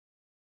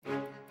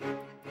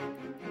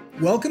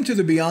Welcome to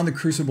the Beyond the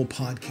Crucible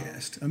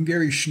podcast. I'm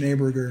Gary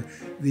Schneeberger,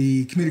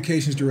 the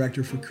Communications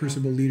Director for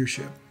Crucible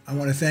Leadership. I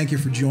want to thank you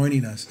for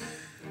joining us.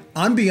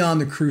 On Beyond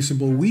the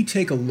Crucible, we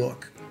take a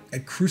look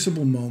at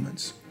crucible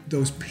moments,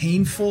 those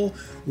painful,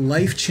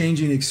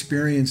 life-changing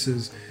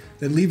experiences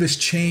that leave us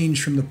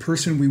changed from the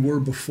person we were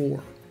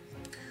before.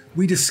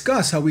 We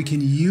discuss how we can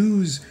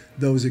use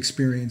those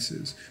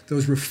experiences,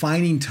 those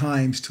refining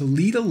times, to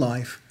lead a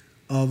life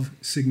of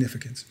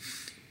significance.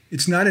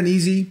 It's not an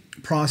easy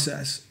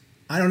process.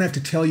 I don't have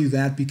to tell you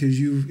that because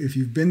if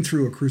you've been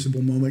through a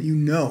crucible moment, you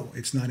know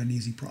it's not an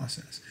easy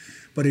process.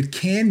 But it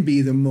can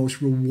be the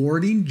most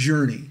rewarding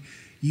journey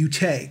you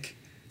take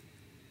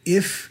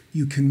if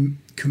you can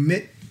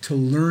commit to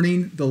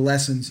learning the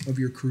lessons of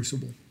your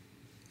crucible.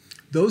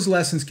 Those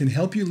lessons can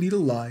help you lead a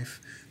life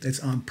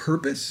that's on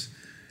purpose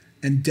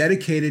and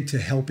dedicated to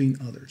helping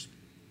others.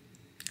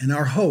 And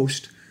our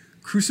host,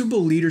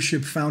 Crucible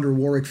Leadership founder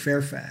Warwick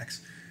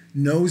Fairfax,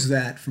 knows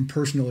that from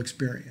personal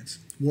experience.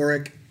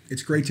 Warwick,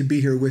 it's great to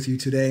be here with you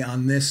today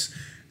on this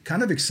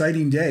kind of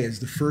exciting day as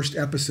the first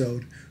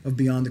episode of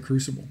Beyond the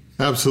Crucible.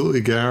 Absolutely,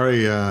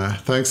 Gary.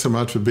 Thanks so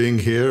much for being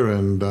here,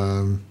 and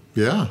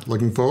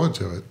looking forward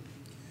to it.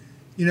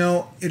 You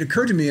know, it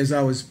occurred to me as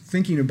I was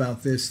thinking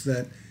about this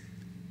that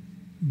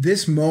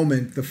this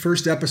moment, the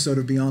first episode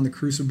of Beyond the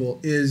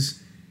Crucible,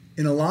 is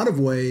in a lot of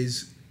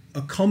ways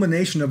a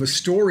culmination of a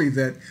story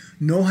that,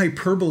 no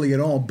hyperbole at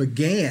all,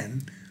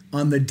 began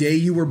on the day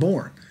you were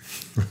born.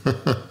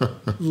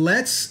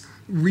 Let's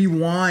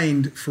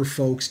rewind for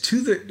folks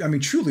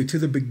truly to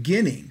the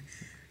beginning.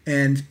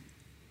 And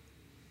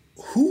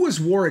who was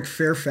Warwick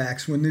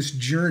Fairfax when this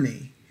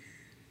journey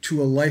to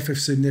a life of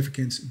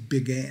significance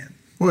began?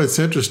 Well, it's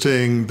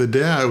interesting. The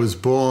day I was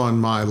born,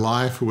 my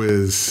life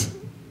was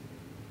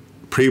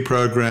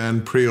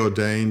pre-programmed,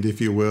 preordained,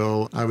 if you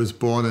will. I was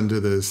born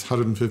into this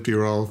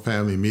 150-year-old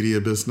family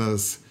media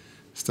business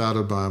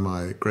started by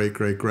my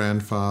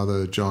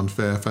great-great-grandfather, John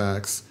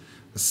Fairfax.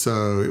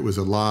 So it was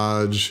a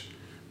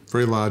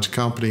very large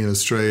company in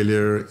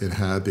Australia. It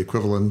had the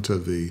equivalent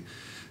of the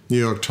New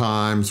York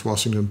Times,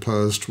 Washington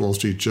Post, Wall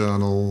Street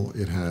Journal.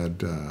 It had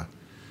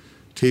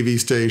TV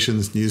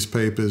stations,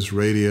 newspapers,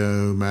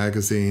 radio,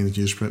 magazines,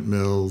 newsprint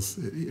mills.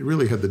 It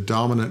really had the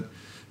dominant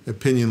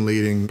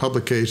opinion-leading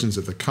publications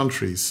of the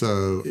country.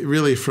 So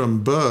really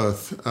from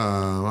birth,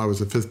 I was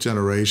a fifth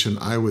generation.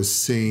 I was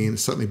seen,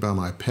 certainly by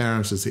my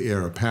parents, as the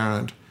heir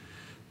apparent.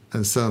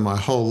 And so my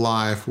whole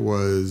life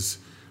was,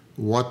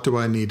 what do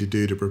I need to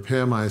do to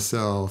prepare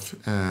myself?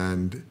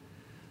 And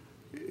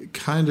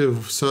kind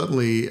of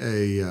certainly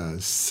a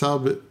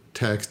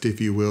subtext,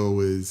 if you will,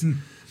 was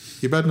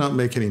you better not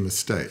make any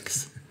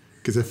mistakes.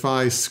 Because if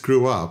I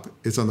screw up,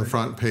 it's on the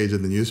front page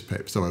of the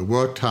newspaper. So I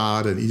worked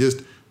hard, and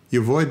you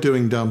avoid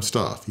doing dumb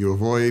stuff. You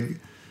avoid,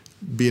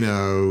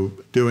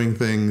 doing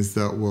things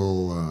that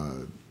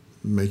will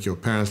make your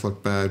parents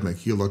look bad,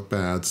 make you look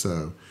bad.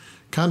 So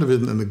kind of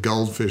in the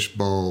goldfish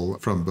bowl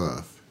from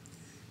birth.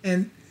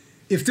 And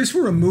if this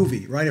were a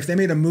movie, right? If they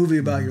made a movie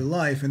about your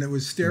life and it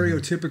was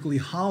stereotypically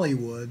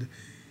Hollywood,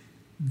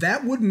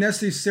 that wouldn't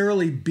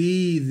necessarily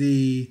be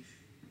the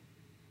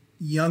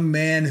young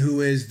man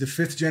who is the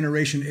fifth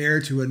generation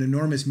heir to an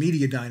enormous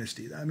media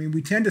dynasty. I mean,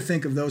 we tend to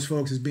think of those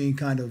folks as being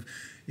kind of,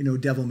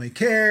 devil may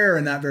care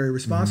and not very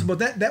responsible.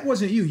 That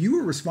wasn't you. You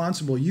were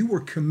responsible. You were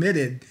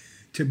committed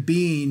to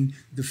being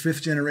the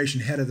fifth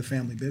generation head of the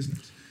family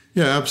business.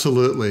 Yeah,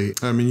 absolutely.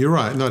 I mean, you're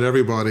right. Not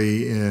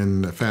everybody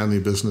in family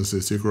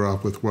businesses who grow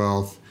up with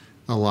wealth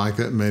are like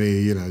that.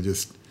 Many,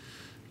 just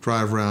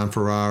drive around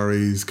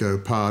Ferraris, go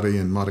party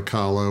in Monte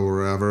Carlo,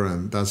 wherever,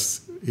 and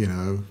that's,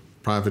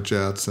 private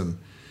jets. And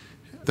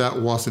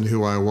that wasn't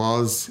who I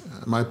was.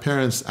 My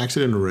parents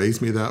actually didn't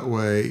raise me that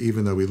way,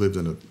 even though we lived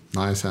in a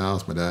nice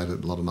house. My dad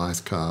had a lot of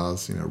nice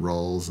cars,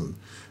 Rolls and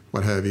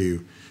what have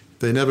you.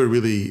 They never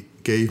really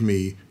gave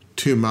me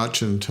too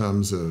much in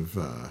terms of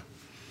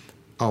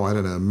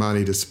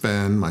money to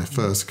spend. My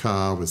first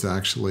car was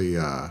actually,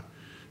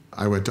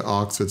 I went to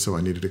Oxford, so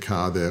I needed a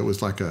car there. It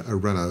was like a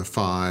Renault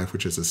 5,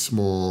 which is a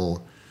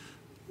small,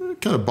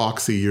 kind of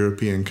boxy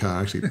European car.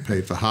 I actually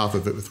paid for half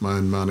of it with my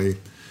own money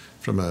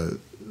from a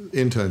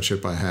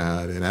internship I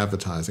had in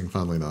advertising,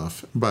 funnily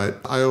enough.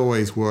 But I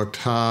always worked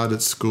hard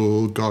at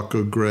school, got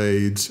good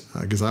grades,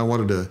 because I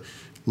wanted to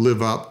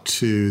live up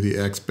to the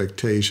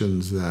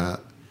expectations that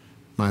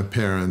my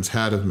parents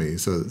had of me.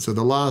 So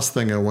the last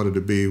thing I wanted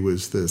to be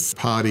was this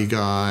party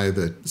guy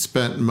that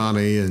spent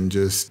money and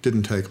just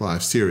didn't take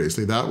life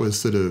seriously. That was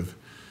sort of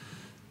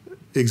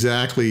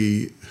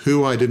exactly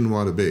who I didn't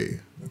want to be.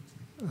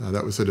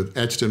 That was sort of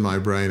etched in my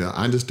brain. I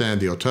understand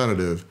the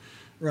alternative,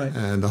 right?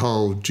 And the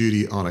whole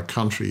duty on a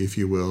country, if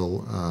you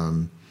will,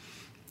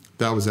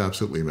 that was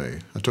absolutely me.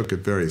 I took it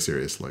very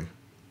seriously.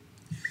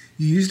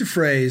 You used a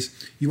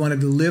phrase, you wanted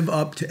to live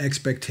up to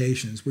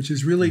expectations, which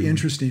is really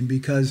interesting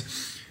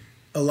because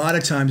a lot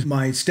of times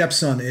my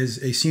stepson is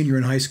a senior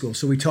in high school.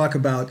 So we talk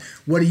about,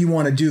 what do you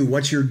want to do?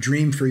 What's your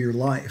dream for your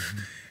life?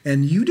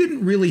 And you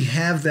didn't really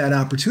have that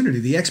opportunity.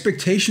 The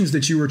expectations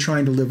that you were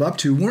trying to live up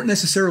to weren't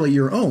necessarily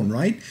your own,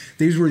 right?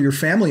 These were your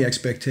family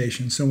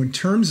expectations. So in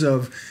terms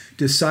of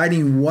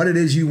deciding what it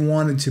is you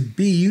wanted to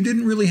be, you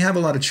didn't really have a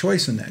lot of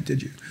choice in that,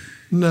 did you?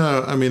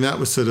 No, I mean, that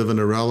was sort of an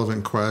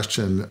irrelevant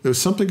question. There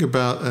was something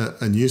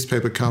about a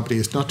newspaper company.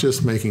 It's not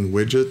just making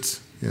widgets,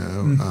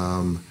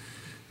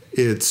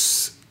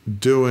 it's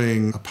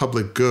doing a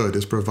public good,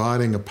 it's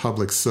providing a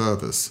public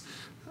service.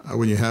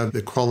 When you have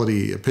the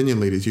quality opinion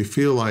leaders, you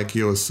feel like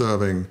you're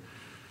serving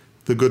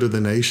the good of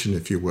the nation,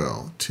 if you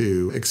will,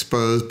 to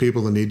expose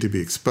people that need to be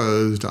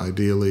exposed,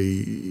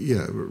 ideally,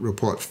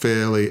 report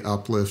fairly,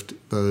 uplift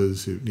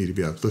those who need to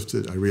be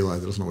uplifted. I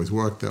realize it doesn't always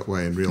work that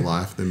way in real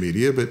life in the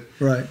media, but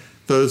right.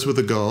 Those were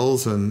the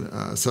goals, and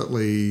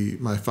certainly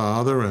my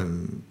father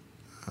and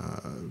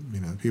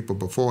people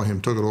before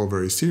him took it all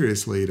very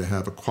seriously to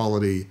have a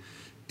quality,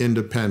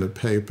 independent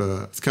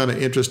paper. It's kind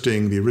of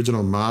interesting, the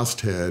original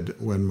masthead,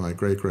 when my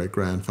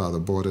great-great-grandfather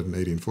bought it in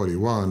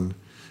 1841,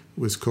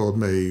 was called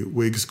May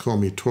Whigs Call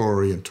Me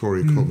Tory and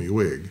Tory Call Me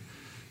Whig,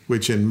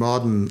 which in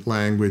modern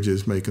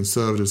languages may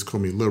conservatives call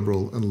me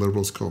liberal and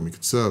liberals call me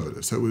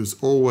conservative. So it was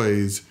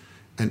always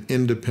an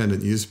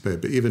independent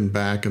newspaper, even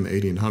back in the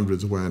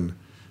 1800s when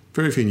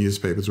very few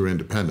newspapers were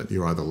independent.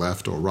 You're either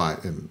left or right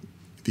in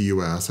the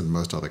U.S. and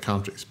most other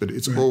countries. But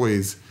it's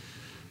always,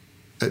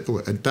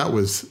 that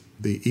was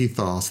the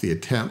ethos, the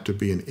attempt to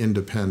be an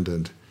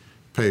independent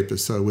paper.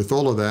 So with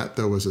all of that,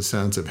 there was a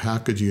sense of how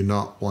could you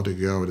not want to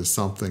go into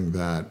something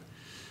that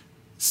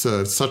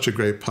served such a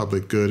great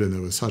public good, and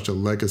there was such a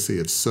legacy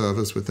of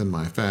service within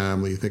my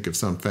family. You think of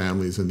some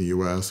families in the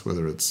U.S.,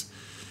 whether it's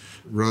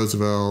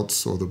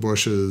Roosevelt's or the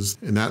Bushes,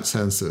 in that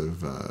sense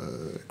of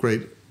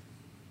great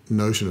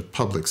notion of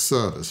public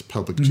service,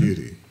 public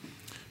duty.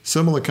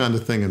 Similar kind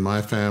of thing in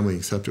my family,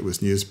 except it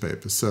was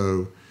newspaper.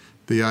 So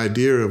the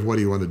idea of what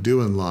do you want to do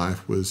in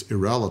life was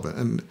irrelevant.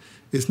 And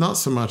it's not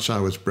so much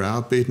I was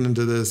browbeaten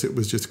into this, it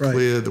was just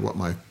clear that what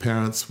my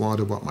parents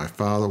wanted, what my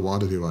father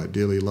wanted, who I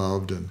dearly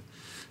loved. And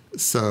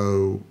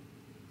so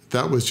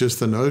that was just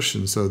the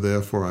notion. So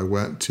therefore I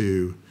went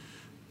to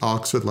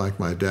Oxford like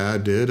my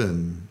dad did,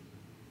 and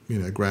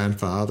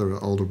grandfather,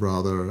 older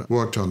brother,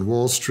 worked on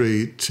Wall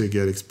Street to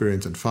get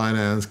experience in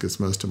finance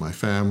because most of my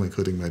family,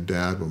 including my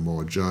dad, were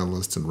more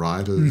journalists and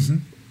writers,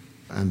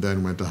 and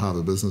then went to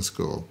Harvard Business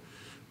School.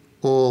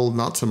 All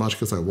not so much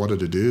because I wanted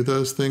to do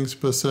those things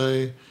per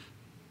se.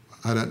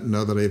 I don't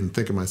know that I even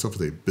think of myself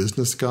as a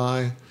business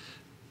guy,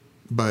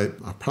 but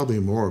I'm probably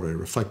more of a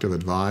reflective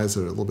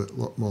advisor, a little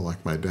bit more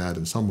like my dad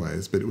in some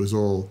ways. But it was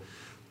all,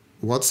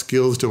 what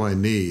skills do I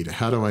need?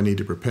 How do I need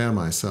to prepare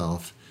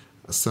myself?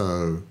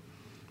 So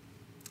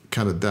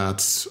kind of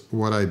that's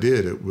what I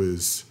did. It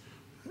was,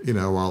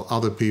 while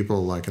other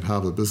people like at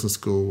Harvard Business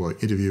School were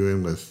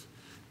interviewing with,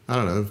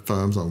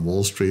 firms on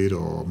Wall Street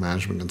or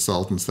management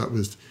consultants,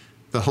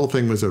 the whole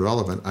thing was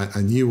irrelevant.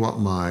 I knew what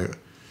my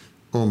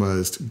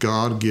almost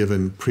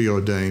God-given,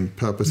 preordained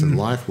purpose in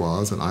life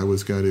was, and I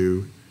was going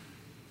to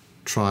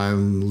try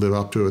and live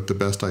up to it the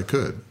best I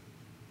could.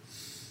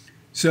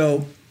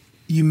 So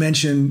you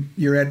mentioned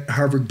you're at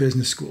Harvard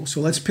Business School. So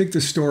let's pick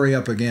the story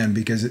up again,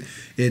 because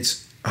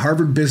it's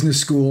Harvard Business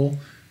School.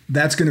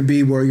 That's going to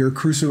be where your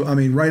crucible,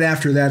 right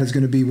after that is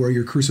going to be where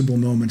your crucible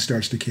moment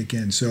starts to kick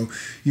in. So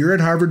you're at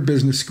Harvard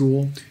Business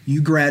School,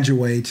 you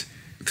graduate,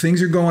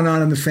 things are going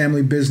on in the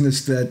family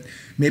business that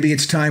maybe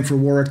it's time for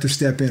Warwick to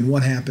step in.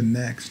 What happened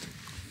next?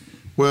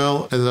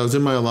 Well, as I was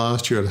in my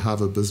last year at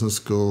Harvard Business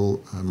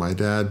School, my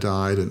dad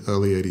died in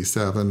early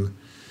 87.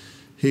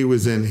 He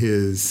was in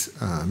his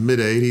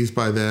mid-80s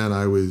by then.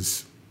 I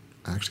was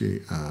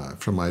actually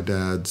from my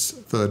dad's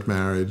third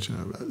marriage.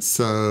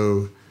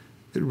 So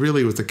it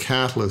really was a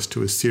catalyst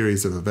to a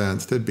series of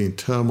events. There'd been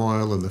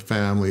turmoil in the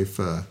family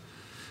for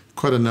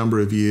quite a number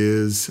of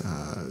years.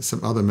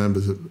 Some other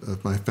members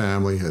of my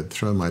family had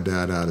thrown my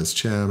dad out as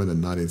chairman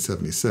in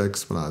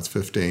 1976 when I was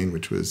 15,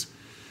 which was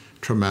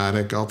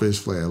traumatic.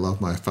 Obviously, I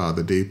love my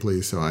father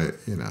deeply, so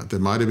there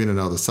might have been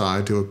another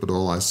side to it, but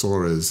all I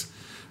saw is,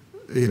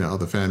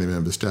 other family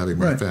members stabbing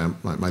my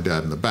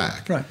dad in the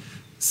back. Right.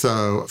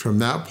 So from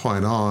that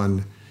point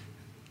on,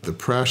 the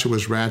pressure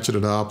was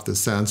ratcheted up, the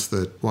sense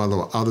that while there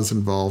were others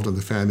involved in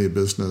the family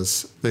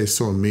business, they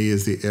saw me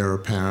as the heir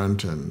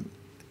apparent, and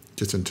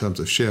just in terms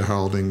of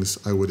shareholdings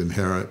I would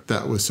inherit.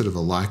 That was sort of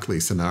a likely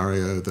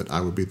scenario, that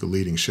I would be the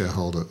leading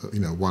shareholder,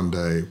 one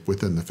day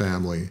within the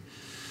family.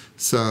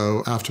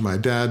 So after my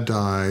dad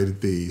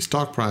died, the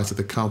stock price of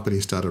the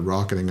company started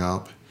rocketing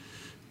up.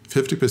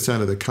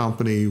 50% of the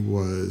company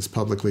was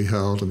publicly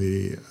held and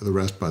the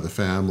rest by the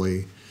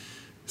family.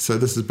 So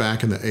this is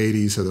back in the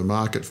 80s, so the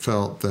market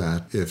felt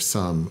that if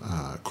some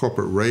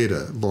corporate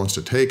raider launched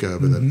a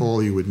takeover, that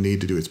all you would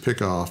need to do is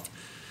pick off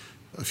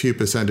a few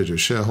percentage of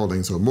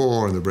shareholdings or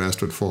more, and the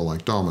rest would fall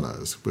like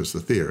dominoes, was the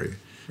theory.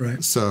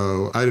 Right.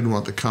 So I didn't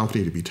want the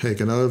company to be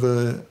taken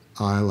over.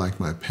 I, like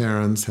my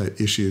parents, had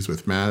issues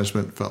with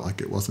management, felt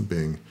like it wasn't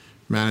being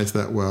managed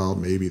that well.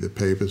 Maybe the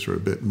papers were a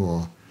bit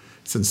more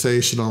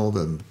sensational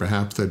than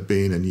perhaps they'd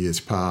been in years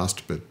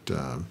past, but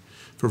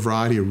for a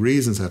variety of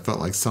reasons, I felt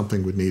like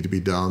something would need to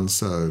be done.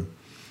 So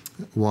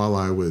while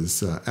I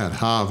was at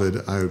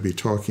Harvard, I would be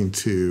talking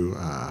to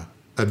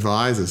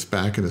advisors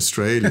back in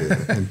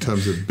Australia in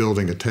terms of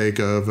building a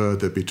takeover.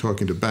 They'd be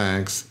talking to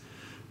banks.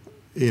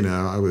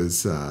 I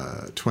was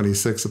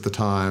 26 at the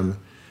time.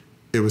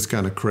 It was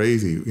kind of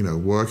crazy,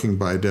 working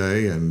by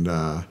day and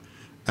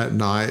at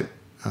night,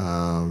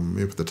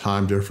 with the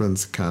time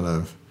difference, kind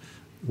of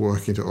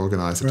working to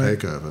organize a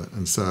takeover.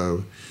 And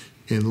so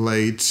in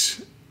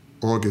late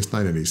August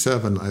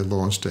 1987, I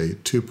launched a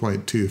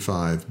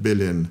 2.25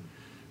 billion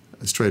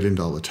Australian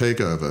dollar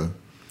takeover,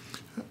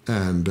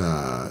 and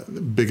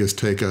biggest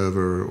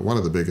takeover, one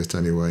of the biggest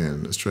anyway,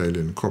 in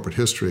Australian corporate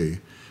history.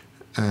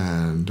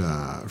 And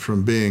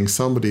from being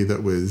somebody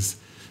that was,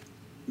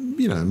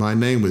 my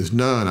name was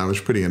known, I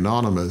was pretty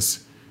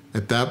anonymous.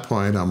 At that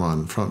point, I'm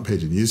on front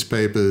page of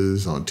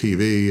newspapers, on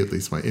TV, at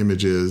least my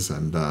images,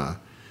 and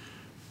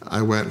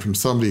I went from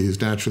somebody who's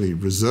naturally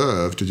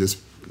reserved to just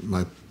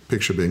my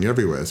picture being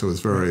everywhere. So it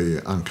was very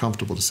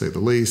uncomfortable, to say the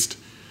least.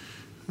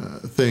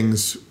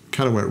 Things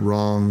kind of went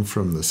wrong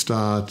from the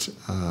start.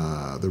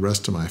 The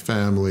rest of my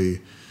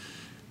family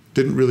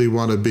didn't really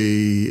want to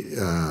be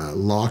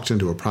locked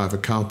into a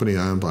private company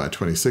owned by a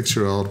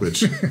 26-year-old,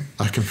 which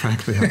I can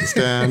frankly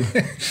understand.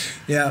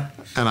 Yeah.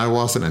 And I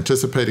wasn't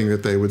anticipating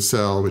that they would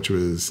sell, which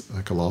was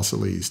a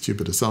colossally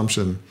stupid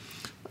assumption.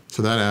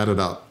 So that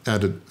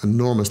added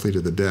enormously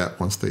to the debt.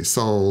 Once they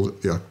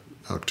sold, the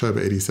October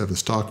 87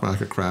 stock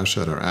market crash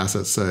had our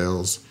asset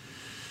sales.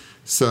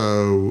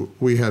 So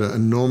we had an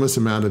enormous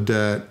amount of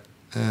debt.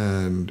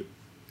 And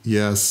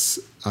yes,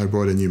 I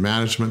brought in new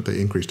management. They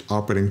increased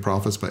operating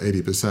profits by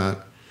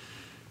 80%,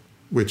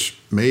 which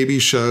maybe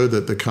showed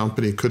that the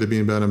company could have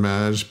been better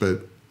managed,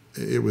 but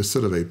it was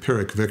sort of a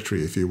Pyrrhic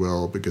victory, if you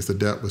will, because the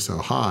debt was so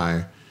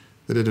high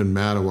that it didn't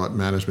matter what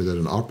management did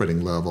at an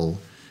operating level.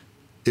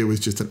 It was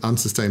just an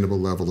unsustainable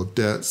level of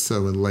debt.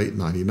 So in late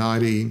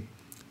 1990,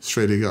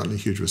 Australia got in a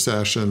huge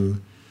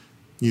recession.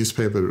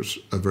 Newspapers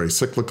are very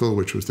cyclical,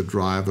 which was the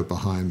driver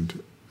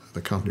behind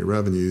the company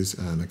revenues,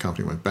 and the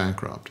company went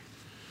bankrupt.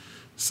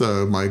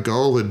 So my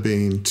goal had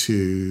been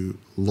to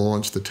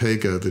launch the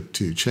takeover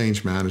to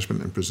change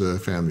management and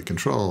preserve family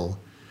control.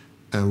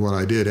 And what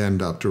I did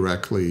end up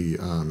directly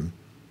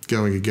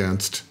going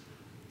against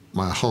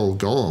my whole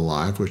goal in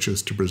life, which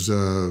is to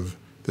preserve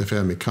the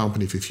family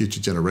company for future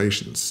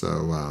generations.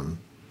 So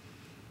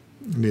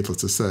needless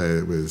to say,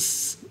 it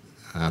was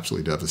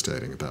absolutely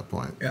devastating at that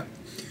point. Yeah.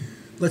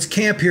 Let's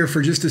camp here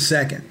for just a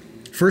second.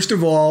 First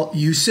of all,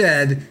 you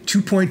said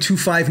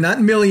 2.25, not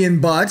million,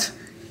 but...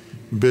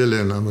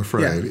 billion, I'm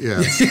afraid,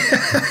 yeah.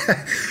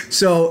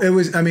 So it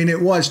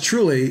was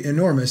truly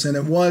enormous, and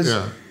it was,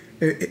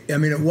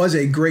 it was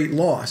a great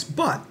loss.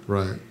 But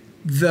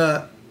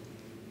the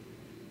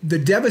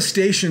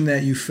devastation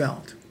that you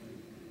felt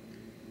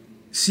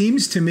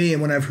seems to me,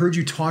 and when I've heard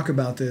you talk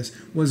about this,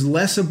 was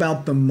less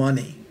about the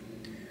money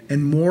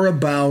and more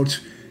about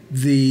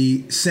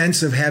the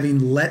sense of having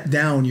let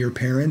down your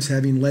parents,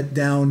 having let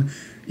down...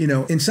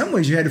 in some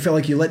ways you had to feel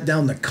like you let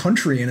down the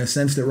country in a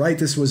sense that,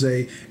 this was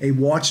a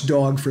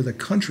watchdog for the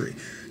country.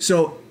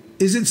 So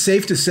is it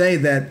safe to say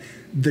that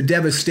the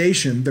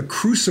devastation, the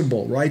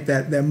crucible,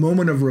 that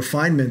moment of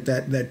refinement,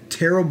 that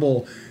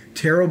terrible,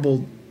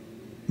 terrible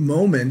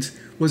moment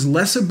was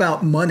less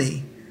about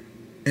money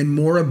and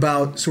more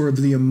about sort of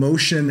the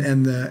emotion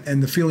and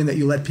the feeling that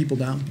you let people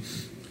down?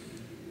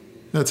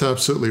 That's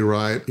absolutely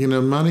right.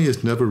 Money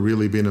has never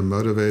really been a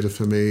motivator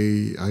for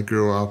me. I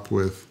grew up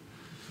with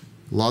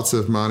lots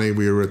of money.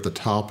 We were at the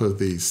top of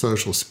the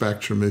social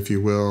spectrum, if you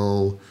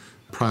will.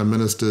 Prime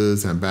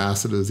ministers,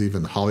 ambassadors,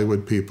 even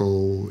Hollywood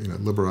people,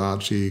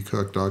 Liberace,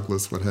 Kirk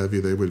Douglas, what have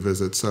you, they would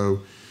visit. So,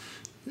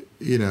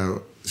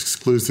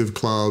 exclusive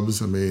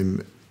clubs.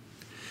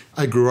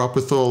 I grew up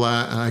with all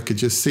that, and I could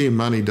just see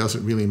money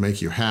doesn't really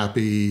make you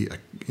happy. I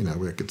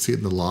could see it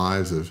in the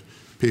lives of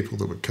people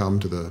that would come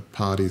to the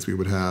parties we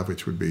would have,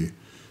 which would be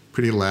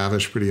pretty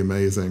lavish, pretty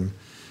amazing.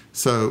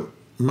 So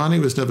money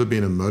was never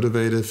been a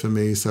motivator for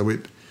me. So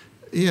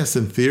yes,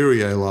 in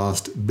theory, I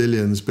lost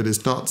billions, but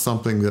it's not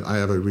something that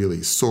I ever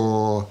really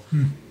saw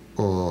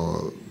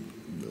or,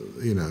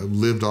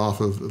 lived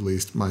off of, at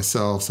least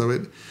myself. So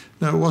it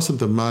wasn't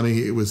the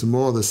money. It was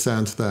more the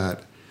sense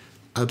that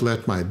I'd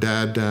let my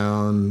dad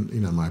down,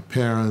 my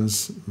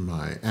parents,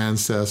 my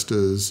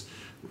ancestors.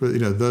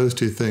 Those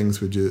two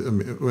things would just,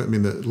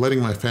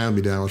 letting my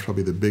family down was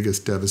probably the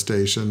biggest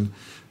devastation.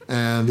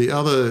 And the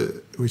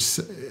other, which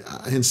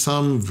in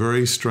some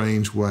very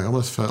strange way, I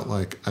almost felt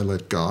like I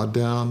let God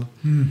down.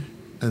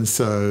 And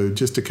so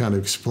just to kind of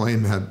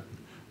explain that,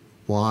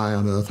 why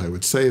on earth I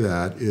would say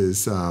that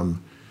is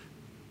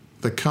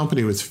the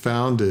company was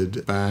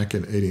founded back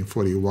in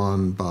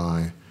 1841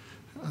 by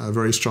a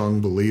very strong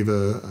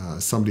believer,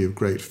 somebody of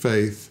great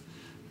faith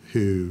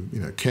who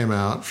came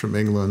out from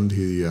England.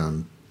 He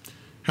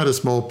had a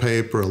small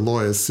paper, a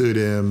lawyer sued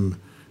him.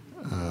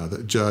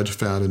 The judge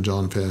found in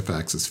John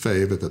Fairfax's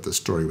favor that the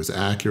story was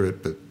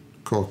accurate, but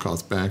court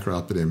costs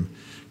bankrupted him.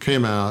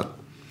 Came out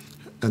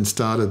and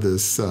started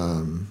this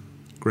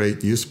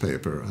great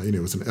newspaper. He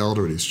was an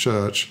elder at his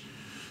church.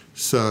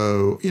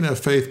 So,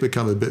 faith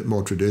became a bit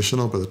more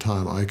traditional by the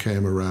time I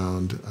came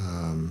around.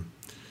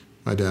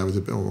 My dad was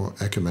a bit more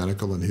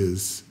ecumenical in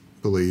his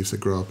beliefs. I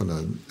grew up in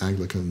an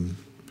Anglican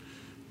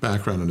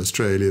background in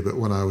Australia, but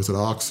when I was at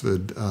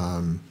Oxford,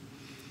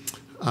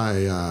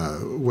 I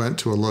went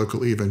to a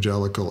local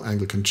evangelical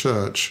Anglican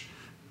church,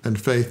 and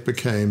faith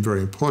became very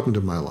important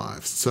in my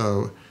life.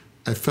 So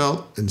I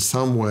felt in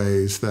some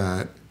ways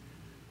that,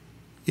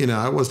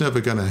 I was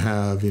never going to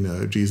have,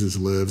 Jesus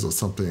lives or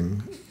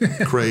something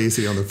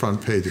crazy on the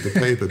front page of the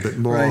paper, but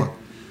more,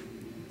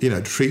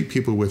 right. Treat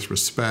people with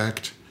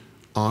respect,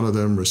 honor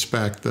them,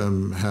 respect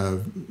them,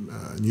 have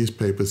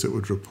newspapers that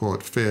would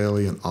report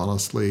fairly and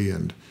honestly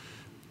and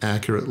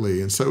accurately.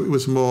 And so it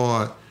was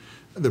more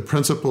the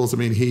principles.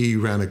 He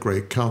ran a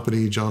great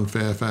company, John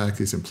Fairfax.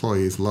 His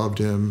employees loved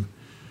him.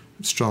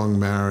 Strong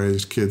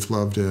marriage, kids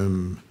loved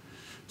him.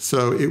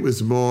 So it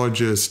was more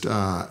just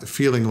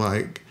feeling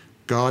like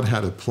God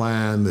had a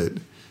plan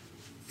that,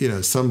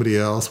 somebody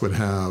else would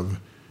have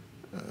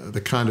the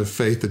kind of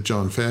faith that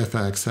John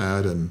Fairfax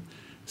had, and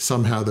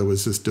somehow there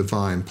was this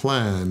divine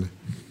plan,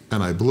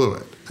 and I blew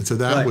it. And so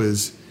that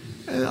was,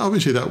 and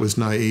obviously that was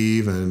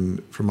naive,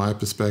 and from my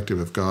perspective,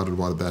 if God had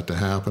wanted that to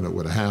happen, it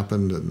would have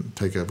happened, and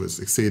takeover was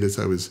succeeded.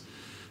 So it was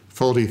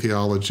faulty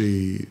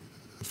theology,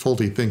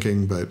 faulty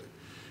thinking, but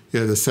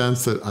the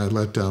sense that I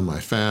let down my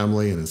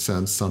family, in a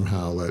sense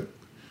somehow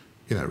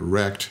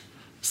wrecked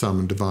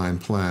some divine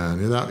plan.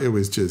 It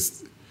was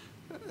just,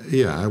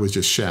 I was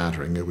just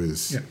shattering. It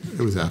was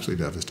absolutely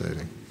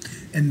devastating.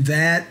 And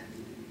that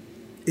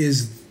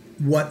is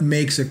what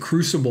makes a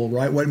crucible,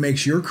 right? What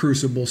makes your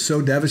crucible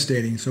so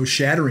devastating, so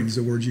shattering is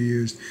the word you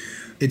used.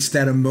 It's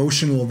that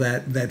emotional,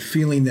 that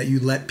feeling that you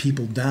let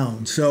people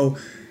down. So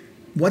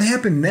what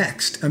happened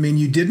next?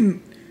 You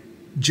didn't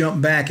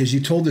jump back. As you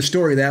told the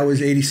story, that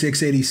was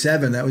 86,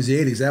 87. That was the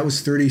 80s. That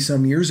was 30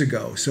 some years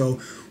ago. So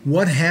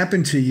what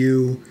happened to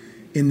you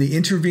in the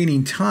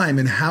intervening time,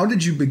 and how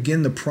did you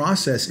begin the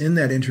process in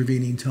that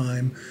intervening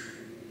time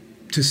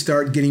to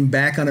start getting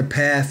back on a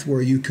path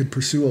where you could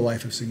pursue a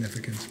life of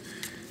significance?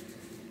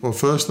 Well,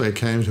 firstly, I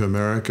came to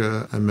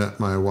America. I met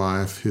my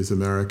wife, who's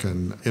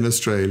American, in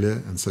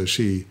Australia, and so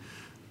she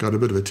got a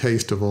bit of a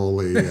taste of all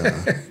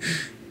the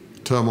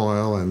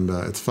turmoil. And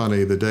it's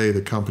funny, the day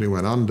the company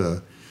went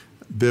under,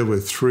 there were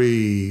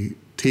 3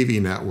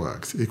 TV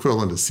networks,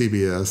 equivalent to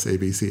CBS,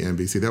 ABC,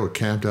 NBC. They were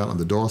camped out on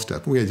the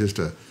doorstep. We had just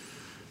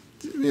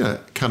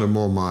kind of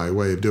more my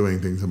way of doing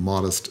things, a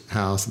modest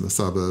house in the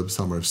suburbs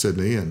somewhere of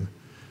Sydney. And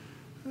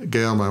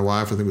Gail, my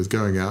wife, I think, was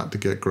going out to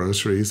get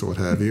groceries or what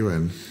have you,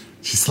 and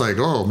she's like,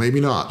 "Oh,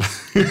 maybe not."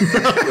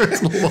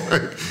 It's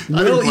like,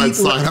 I didn't quite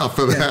sign up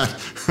for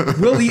that.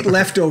 We'll eat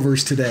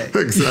leftovers today.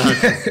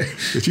 Exactly.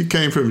 But she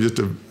came from just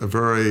a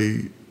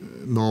very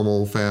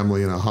normal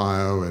family in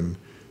Ohio, and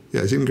she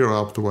didn't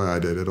grow up the way I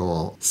did at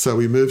all. So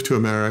we moved to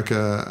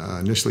America,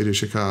 initially to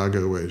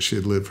Chicago, where she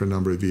had lived for a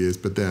number of years,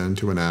 but then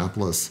to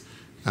Annapolis,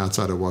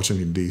 outside of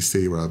Washington,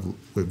 D.C., where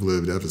we've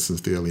lived ever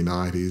since the early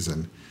 90s.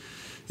 And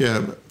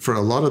for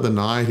a lot of the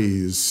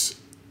 90s,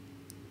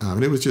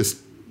 it was just,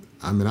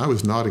 I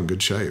was not in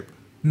good shape.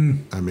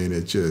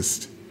 It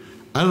just,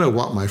 I don't know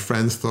what my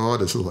friends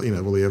thought. It's, will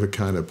he ever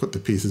kind of put the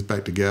pieces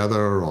back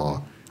together?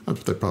 Or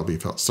they probably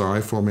felt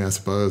sorry for me, I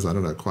suppose. I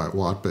don't know quite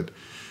what. But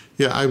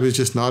I was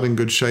just not in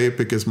good shape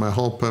because my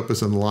whole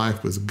purpose in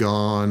life was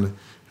gone.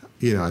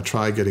 I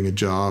tried getting a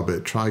job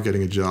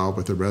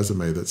with a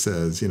resume that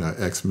says,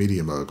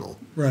 ex-media mogul.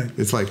 Right.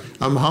 It's like,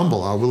 I'm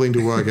humble. I'm willing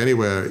to work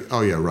anywhere.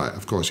 Oh, yeah, right.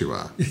 Of course you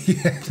are.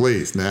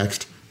 Please,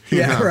 next.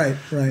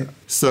 Right.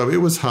 So it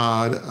was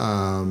hard.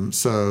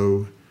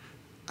 So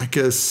I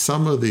guess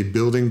some of the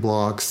building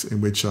blocks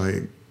in which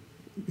I,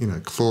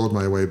 clawed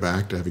my way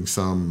back to having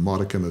some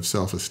modicum of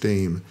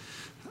self-esteem,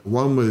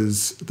 one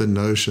was the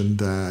notion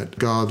that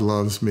God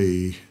loves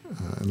me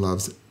and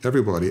loves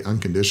everybody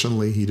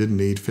unconditionally. He didn't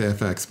need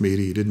Fairfax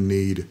Media. He didn't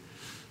need,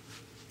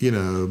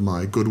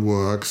 my good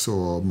works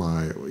or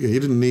he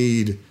didn't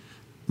need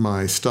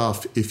my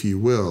stuff, if you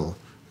will.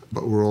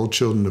 But we're all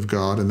children of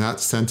God, and that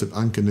sense of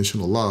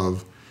unconditional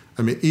love,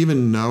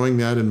 even knowing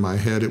that in my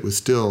head, it was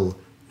still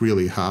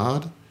really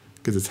hard,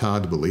 because it's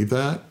hard to believe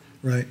that.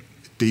 Right.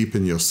 Deep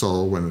in your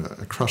soul when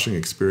a crushing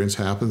experience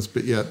happens,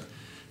 but yet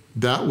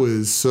that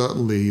was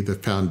certainly the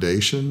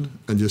foundation,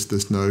 and just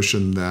this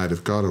notion that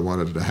if God had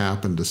wanted it to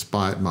happen,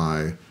 despite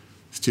my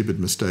stupid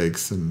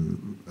mistakes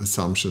and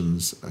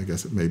assumptions, I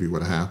guess it maybe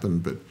would have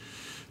happened. But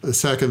the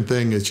second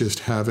thing is just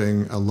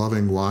having a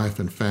loving wife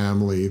and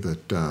family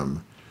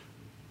that,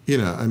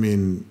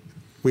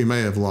 we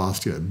may have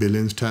lost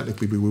billions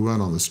technically, but we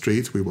weren't on the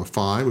streets. We were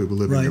fine. We were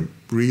living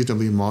a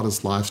reasonably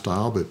modest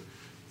lifestyle, but,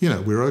 we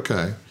were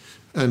okay.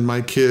 And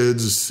my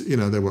kids,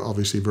 they were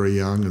obviously very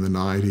young in the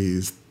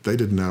 90s. They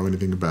didn't know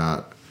anything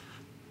about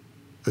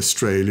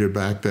Australia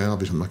back then.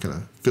 Obviously, I'm not going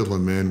to fill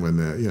them in when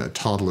they're,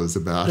 toddlers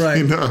about,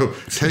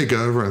 take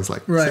over. And it's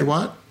like, say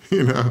what?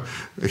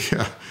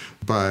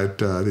 But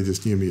they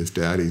just knew me as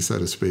daddy, so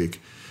to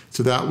speak.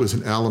 So that was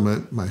an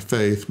element, my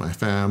faith, my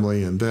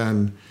family. And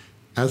then,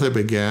 as I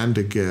began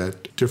to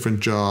get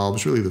different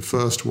jobs, really the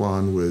first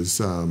one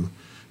was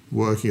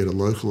working at a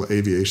local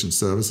aviation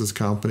services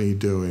company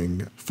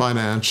doing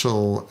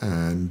financial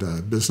and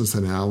business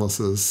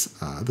analysis.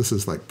 This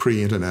is like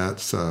pre-internet,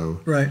 so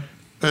right.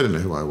 I didn't know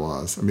who I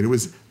was. I mean, it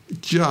was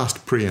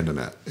just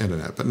pre-internet,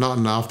 but not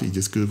enough that you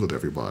just Googled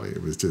everybody.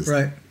 It was just,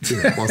 right.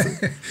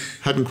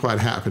 Hadn't quite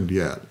happened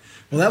yet.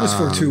 Well, that was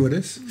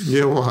fortuitous.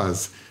 Yeah, it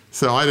was.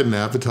 So I didn't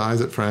advertise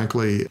it,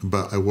 frankly,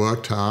 but I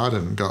worked hard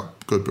and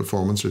got good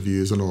performance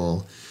reviews and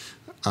all.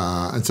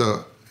 And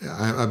so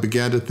I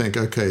began to think,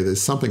 okay,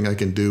 there's something I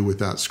can do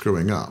without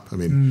screwing up. I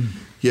mean,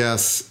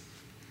 yes,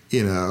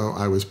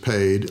 I was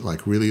paid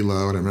like really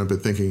low, and I remember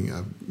thinking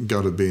I've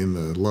got to be in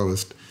the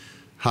lowest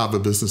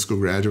Harvard Business School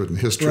graduate in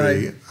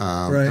history. Right.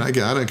 And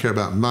again, I don't care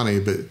about money,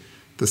 but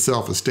the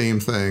self-esteem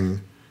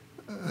thing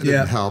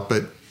didn't help.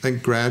 But I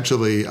think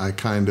gradually I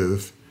kind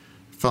of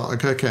felt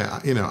like, okay,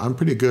 I'm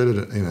pretty good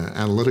at it,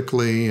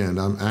 analytically, and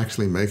I'm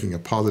actually making a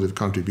positive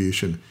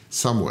contribution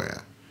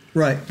somewhere.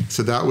 Right.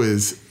 So that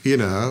was,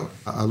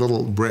 a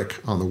little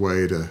brick on the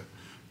way to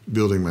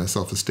building my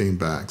self-esteem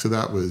back. So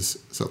that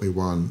was certainly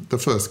the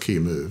first key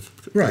move,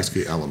 first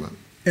key element.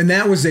 And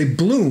that was a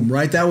bloom,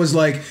 right? That was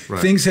like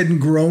things hadn't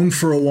grown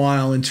for a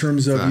while in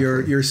terms of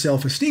your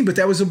self-esteem, but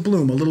that was a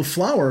bloom, a little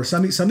flower.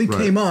 Something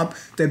came up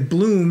that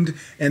bloomed,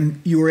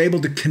 and you were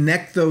able to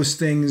connect those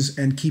things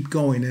and keep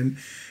going. And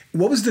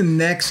what was the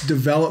next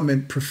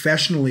development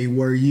professionally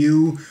where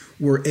you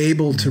were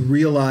able to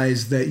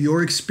realize that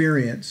your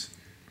experience,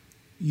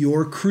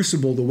 your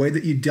crucible, the way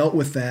that you dealt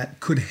with that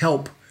could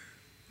help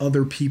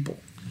other people?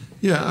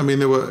 Yeah, I mean,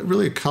 there were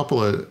really a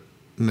couple of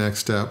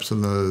next steps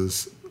in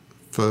those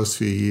first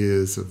few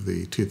years of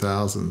the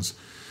 2000s.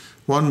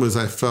 One was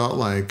I felt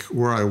like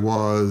where I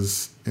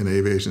was in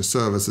aviation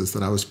services,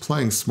 that I was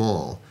playing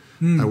small.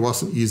 I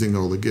wasn't using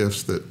all the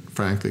gifts that,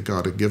 frankly,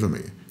 God had given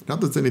me.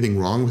 Not that there's anything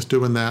wrong with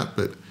doing that,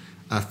 but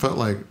I felt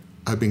like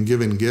I'd been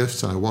given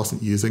gifts and I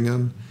wasn't using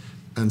them.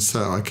 And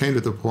so I came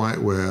to the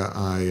point where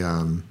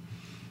I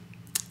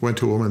went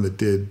to a woman that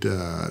did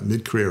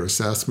mid-career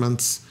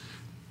assessments,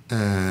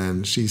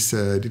 and she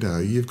said,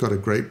 you've got a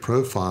great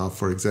profile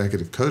for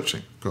executive coaching.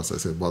 Of course, I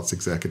said, what's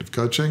executive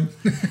coaching?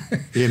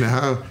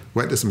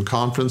 Went to some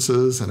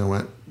conferences, and I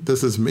went,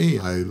 this is me.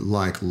 I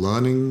like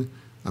learning.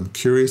 I'm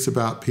curious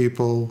about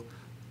people,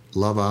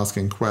 love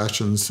asking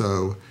questions.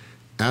 So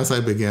as I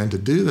began to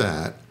do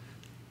that,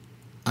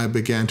 I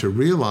began to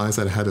realize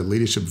that I had a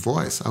leadership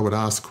voice. I would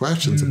ask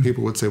questions, and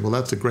people would say, well,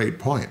 that's a great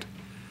point.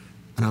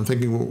 And I'm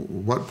thinking, well,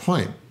 what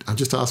point? I'm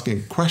just asking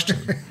a question.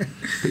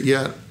 But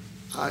yet,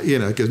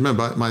 because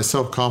remember, my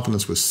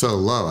self-confidence was so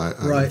low,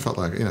 I felt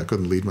like, I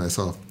couldn't lead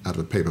myself out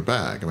of a paper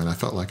bag. I mean, I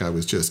felt like I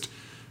was just,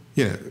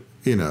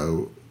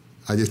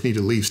 I just need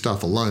to leave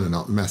stuff alone and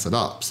not mess it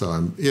up.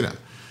 So it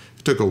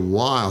took a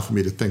while for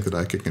me to think that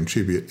I could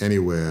contribute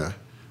anywhere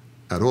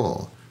at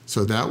all.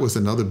 So that was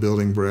another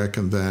building brick.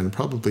 And then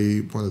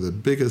probably one of the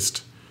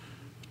biggest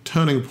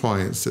turning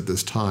points at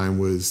this time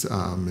was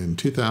in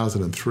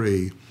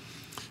 2003.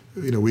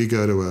 We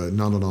go to a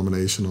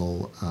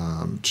non-denominational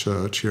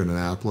church here in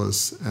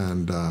Annapolis,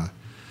 and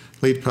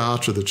lead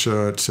pastor of the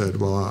church said,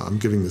 well, I'm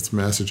giving this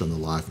message on the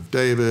life of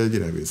David. He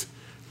was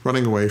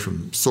running away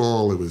from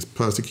Saul, who was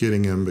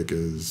persecuting him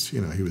because,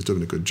 he was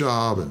doing a good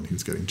job and he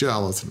was getting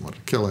jealous and wanted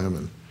to kill him.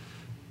 And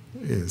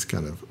it's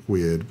kind of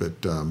weird. But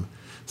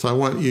so I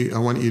want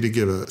you to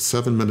give a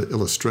 7-minute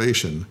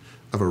illustration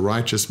of a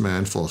righteous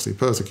man falsely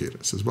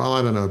persecuted. He says, well,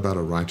 I don't know about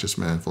a righteous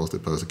man falsely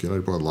persecuted. I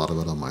brought a lot of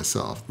it on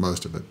myself,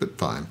 most of it, but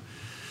fine.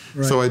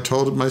 Right. So I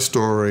told my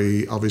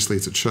story. Obviously,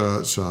 it's a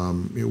church,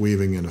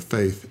 weaving in a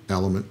faith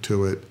element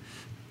to it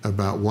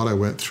about what I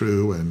went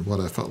through and what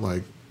I felt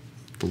like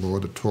the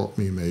Lord had taught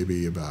me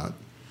maybe about,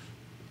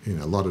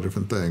 a lot of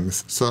different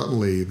things.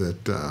 Certainly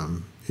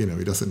that, he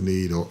doesn't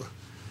need all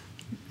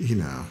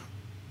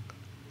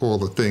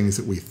the things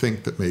that we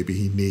think that maybe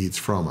he needs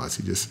from us.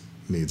 He just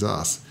needs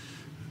us,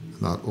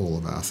 not all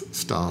of our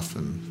stuff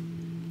and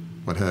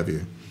what have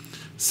you.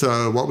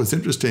 So what was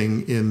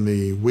interesting in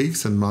the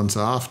weeks and months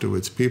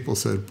afterwards, people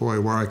said,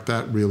 boy, Warwick,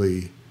 that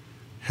really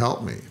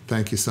helped me.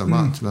 Thank you so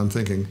much. And I'm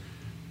thinking,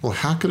 well,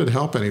 how could it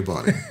help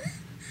anybody?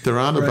 There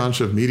aren't a bunch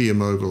of media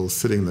moguls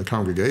sitting in the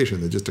congregation.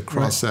 They're just a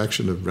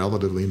cross-section of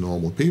relatively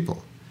normal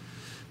people.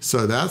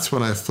 So that's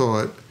when I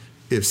thought,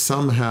 if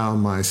somehow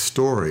my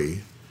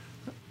story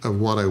of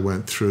what I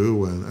went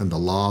through and the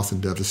loss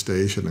and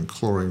devastation and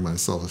clawing my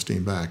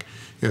self-esteem back,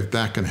 if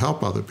that can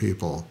help other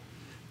people,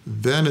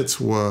 then it's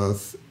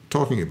worth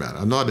talking about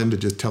it. I'm not into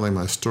just telling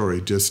my story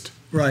just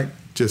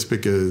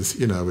because,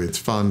 it's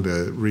fun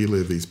to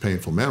relive these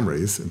painful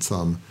memories in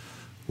some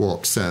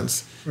warped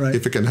sense. Right.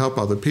 If it can help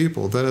other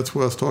people, then it's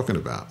worth talking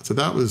about. So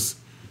that was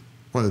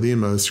one of the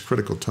most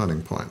critical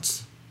turning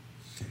points.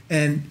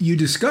 And you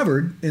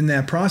discovered in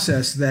that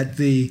process that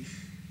the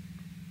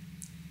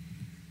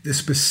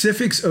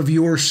specifics of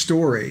your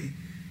story,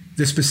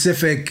 the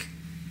specific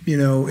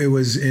it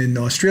was in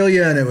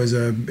Australia, and it was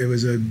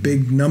a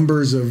big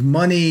numbers of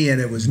money,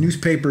 and it was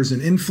newspapers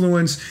and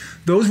influence.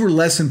 Those were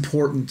less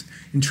important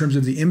in terms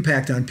of the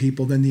impact on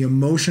people than the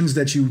emotions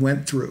that you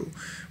went through,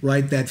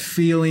 right? That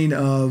feeling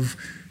of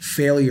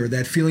failure,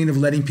 that feeling of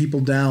letting people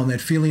down,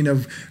 that feeling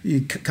of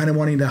kind of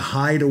wanting to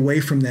hide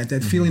away from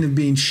that feeling of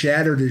being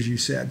shattered, as you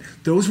said.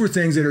 Those were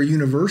things that are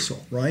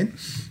universal, right?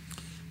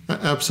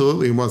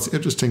 Absolutely. And what's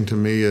interesting to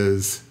me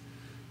is,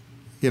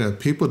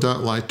 people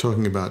don't like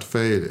talking about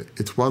failure.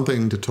 It's one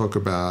thing to talk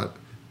about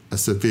a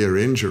severe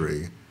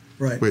injury,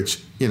 right,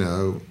 which, in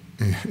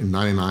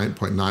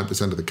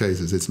 99.9% of the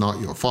cases, it's not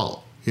your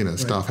fault.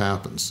 Stuff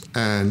happens.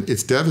 And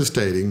it's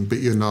devastating, but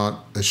you're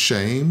not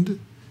ashamed.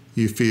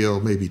 You feel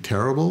maybe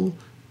terrible.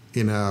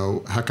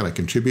 How can I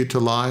contribute to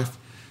life?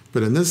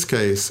 But in this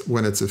case,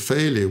 when it's a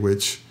failure,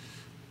 which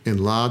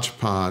in large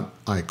part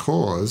I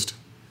caused,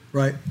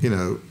 right,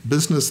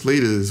 business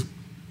leaders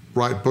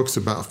write books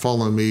about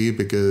follow me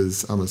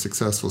because I'm a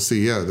successful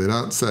CEO. They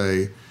don't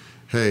say,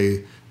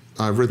 hey,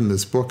 I've written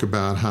this book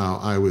about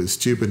how I was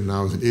stupid and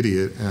I was an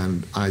idiot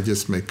and I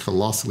just make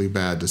colossally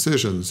bad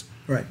decisions.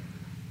 Right.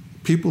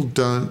 People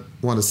don't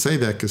want to say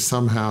that because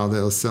somehow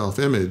their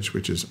self-image,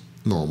 which is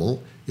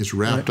normal, is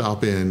wrapped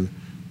up in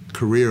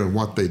career and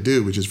what they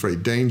do, which is very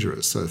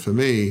dangerous. So for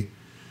me,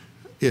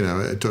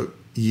 it took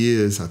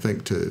years, I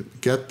think, to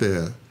get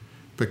there.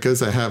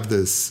 Because I have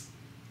this,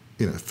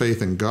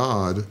 faith in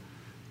God,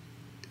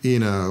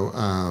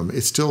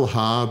 it's still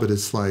hard, but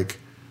it's like,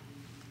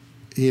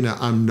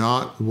 I'm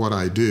not what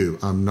I do.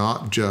 I'm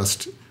not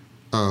just,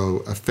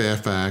 a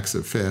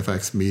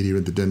Fairfax Media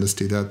and the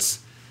Dynasty.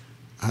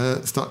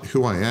 It's not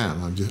who I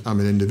am. I'm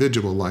an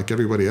individual like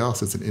everybody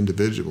else. It's an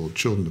individual,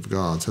 children of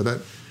God. So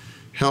that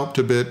helped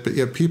a bit. But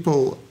yeah,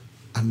 people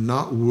are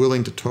not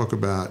willing to talk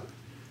about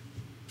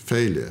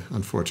failure,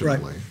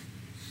 unfortunately. Right.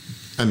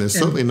 And they're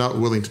certainly not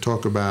willing to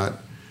talk about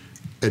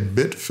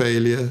admit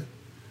failure,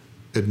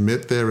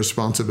 admit their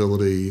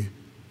responsibility,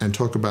 and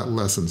talk about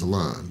lessons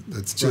learned.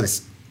 It's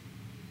just,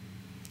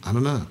 I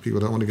don't know. People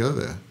don't want to go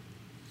there.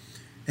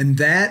 And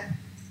that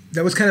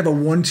was kind of a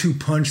 1-2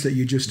 punch that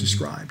you just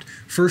described.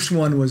 First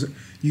one was,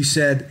 you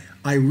said,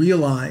 I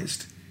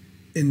realized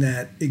in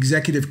that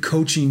executive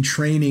coaching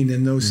training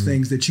and those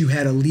things that you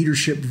had a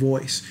leadership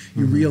voice.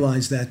 You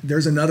realize that.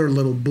 There's another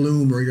little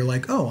bloom where you're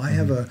like, oh, I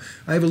have a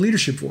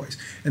leadership voice.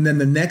 And then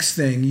the next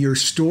thing, your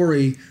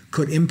story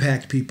could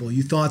impact people.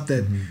 You thought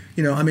that,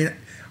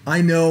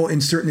 I know in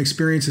certain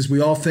experiences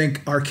we all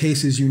think our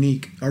case is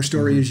unique, our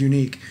story is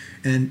unique.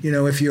 And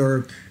if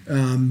you're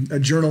a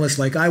journalist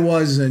like I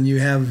was, and you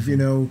have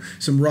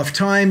some rough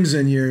times,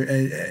 and you're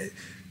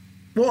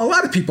well, a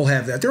lot of people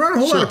have that. There aren't a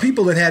whole lot of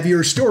people that have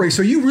your story,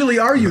 so you really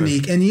are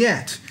unique. And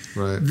yet,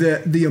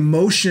 the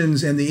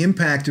emotions and the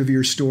impact of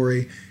your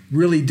story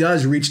really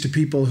does reach to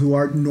people who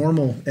are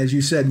normal, as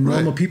you said,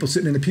 normal people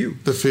sitting in a pew.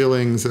 The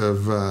feelings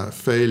of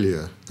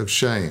failure, of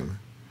shame,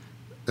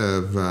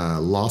 of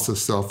loss of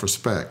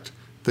self-respect,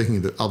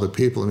 thinking that other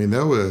people.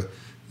 There were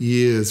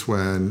years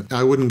when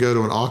I wouldn't go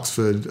to an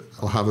Oxford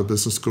or have a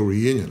business school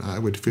reunion. I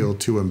would feel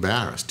too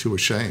embarrassed, too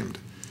ashamed.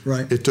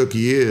 Right. It took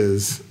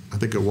years. I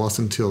think it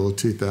wasn't until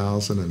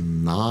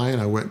 2009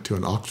 I went to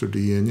an Oxford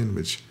reunion,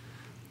 which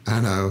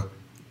I know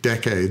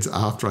decades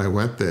after I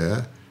went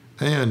there,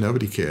 and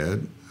nobody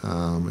cared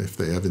if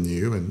they ever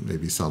knew, and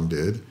maybe some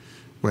did.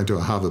 Went to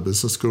a Harvard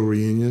Business School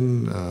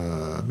reunion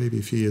maybe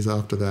a few years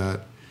after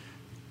that.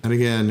 And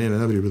again,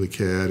 nobody really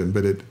cared.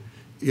 But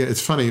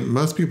it's funny,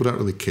 most people don't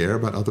really care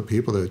about other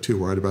people. They're too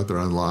worried about their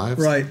own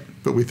lives. Right.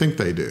 But we think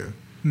they do.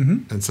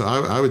 Mm-hmm. And so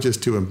I was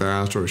just too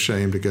embarrassed or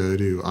ashamed to go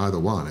to either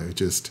one. It was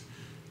just,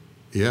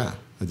 I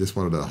just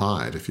wanted to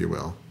hide, if you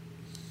will.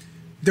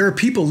 There are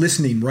people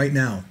listening right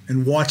now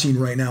and watching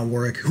right now,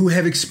 Warwick, who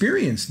have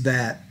experienced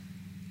that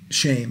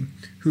shame,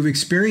 who've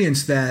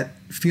experienced that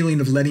feeling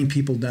of letting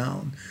people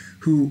down,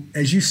 who,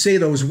 as you say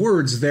those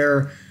words,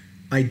 they're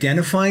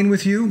identifying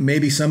with you.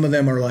 Maybe some of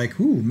them are like,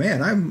 ooh,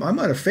 man, I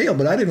might have failed,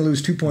 but I didn't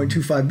lose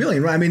 $2.25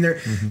 billion. Right?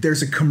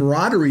 There's a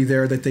camaraderie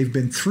there that they've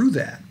been through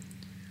that.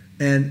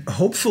 And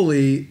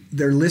hopefully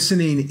they're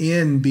listening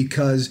in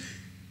because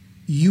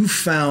you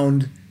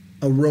found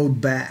a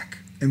road back.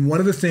 And one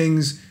of the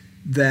things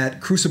that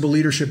Crucible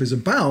Leadership is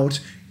about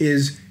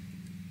is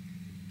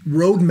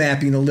road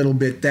mapping a little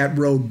bit that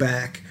road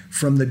back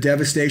from the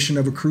devastation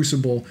of a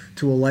crucible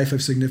to a life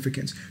of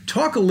significance.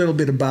 Talk a little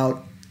bit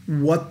about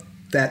what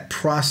that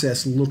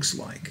process looks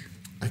like.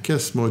 I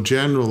guess more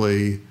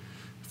generally,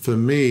 for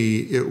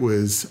me, it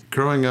was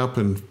growing up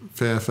in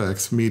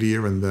Fairfax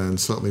Media, and then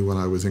certainly when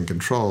I was in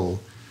control,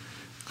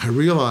 I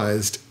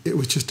realized it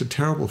was just a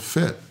terrible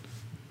fit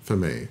for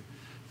me.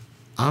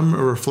 I'm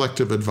a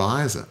reflective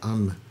advisor.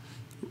 I'm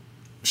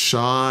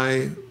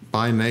shy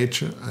by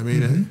nature.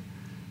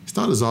 It's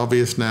not as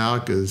obvious now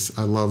because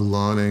I love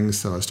learning,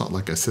 so it's not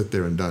like I sit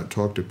there and don't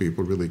talk to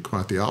people, really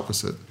quite the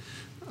opposite.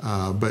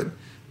 But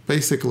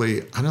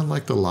basically, I don't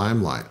like the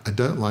limelight. I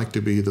don't like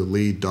to be the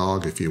lead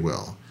dog, if you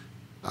will.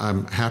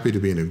 I'm happy to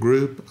be in a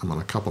group. I'm on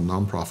a couple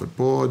nonprofit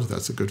boards.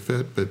 That's a good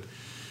fit. But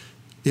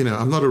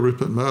I'm not a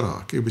Rupert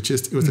Murdoch. It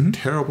was a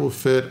terrible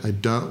fit. I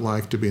don't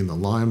like to be in the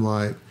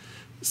limelight.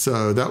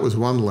 So that was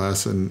one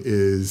lesson,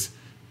 is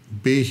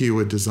be who you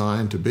were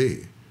designed to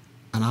be.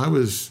 And I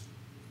was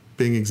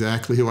being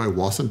exactly who I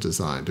wasn't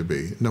designed to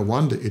be. No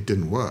wonder it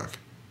didn't work,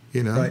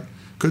 Right.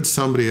 Could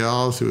somebody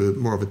else who was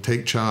more of a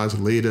take charge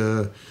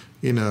leader,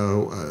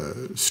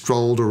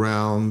 strolled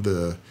around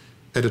the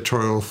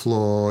editorial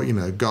floor,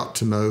 got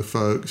to know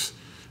folks,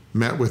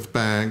 met with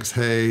banks,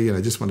 hey,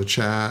 just want to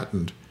chat.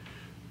 And,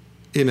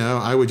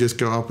 I would just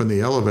go up in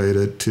the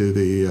elevator to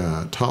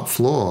the top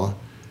floor,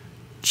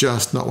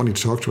 just not wanting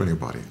to talk to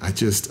anybody. I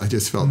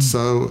just felt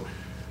so,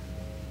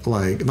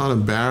 like, not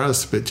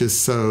embarrassed, but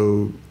just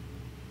so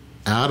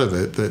out of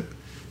it that,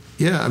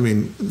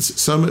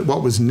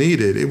 what was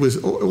needed, it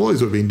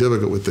always would have been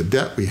difficult with the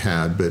debt we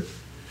had, but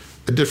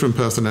a different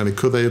personality,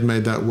 could they have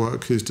made that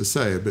work? Who's to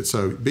say? But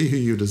so be who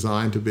you're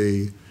designed to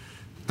be.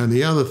 And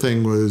the other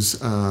thing was,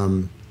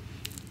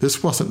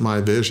 this wasn't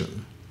my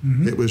vision.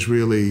 Mm-hmm. It was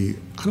really,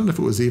 I don't know if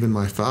it was even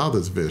my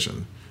father's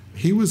vision.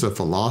 He was a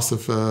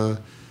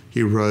philosopher.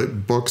 He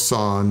wrote books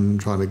on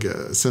trying to get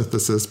a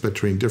synthesis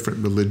between different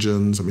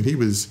religions. I mean, he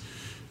was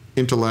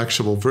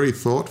intellectual, very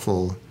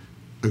thoughtful,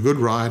 a good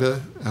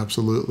writer,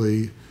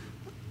 absolutely,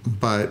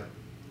 but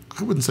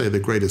I wouldn't say the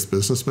greatest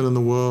businessman in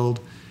the world.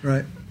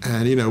 Right.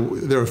 And,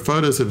 there are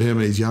photos of him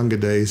in his younger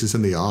days. He's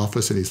in the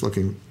office and he's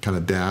looking kind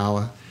of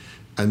dour.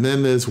 And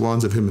then there's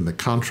ones of him in the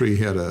country.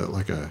 He had a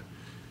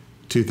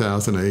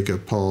 2,000-acre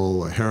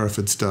pole, a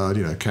Hereford stud,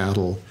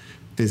 cattle.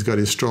 He's got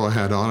his straw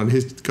hat on and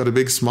he's got a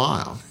big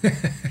smile.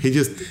 He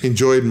just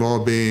enjoyed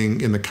more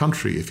being in the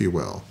country, if you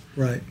will.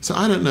 Right. So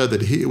I don't know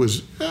that it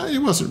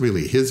wasn't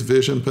really his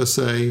vision per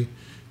se.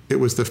 It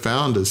was the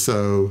founders.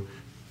 So,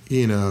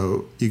 you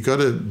got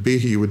to be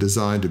who you were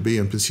designed to be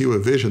and pursue a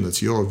vision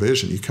that's your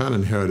vision. You can't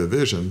inherit a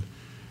vision.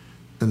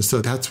 And so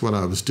that's what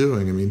I was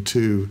doing. I mean,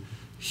 two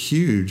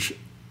huge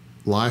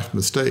life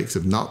mistakes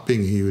of not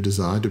being who you were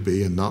designed to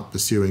be and not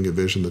pursuing a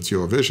vision that's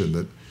your vision.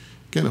 That,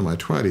 again, in my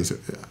 20s,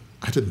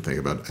 I didn't think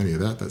about any of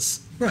that.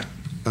 That's right.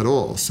 At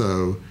all.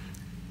 So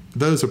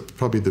those are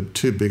probably the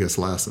two biggest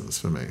lessons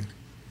for me.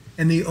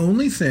 And the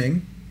only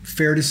thing,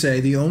 fair to say,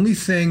 the only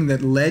thing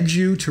that led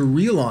you to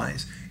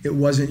realize it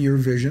wasn't your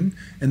vision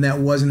and that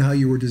wasn't how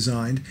you were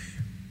designed,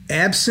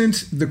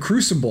 absent the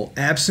crucible,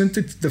 absent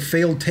the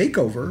failed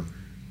takeover,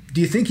 do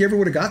you think you ever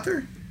would have got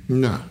there?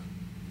 No.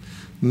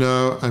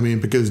 I mean,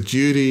 because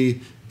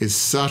duty is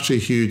such a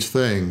huge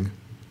thing,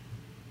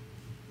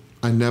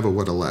 I never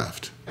would have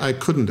left. I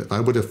couldn't. I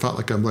would have felt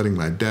like I'm letting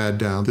my dad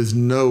down. There's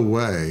no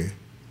way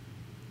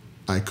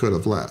I could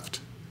have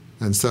left.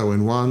 And so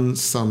in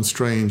some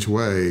strange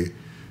way,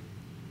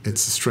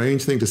 it's a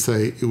strange thing to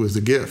say it was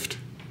a gift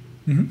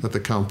that the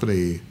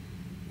company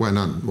went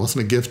on. It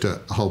wasn't a gift to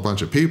a whole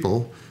bunch of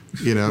people.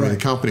 Right, I mean, the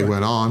company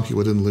went on.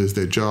 People didn't lose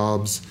their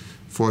jobs,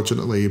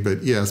 fortunately.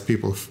 But yes,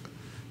 people,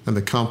 and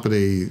the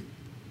company,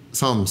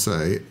 some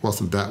say, it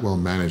wasn't that well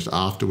managed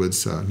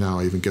afterwards. So now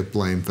I even get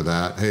blamed for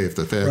that. Hey, if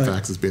the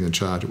Fairfax has been in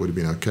charge, it would have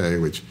been okay,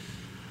 which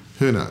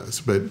who knows.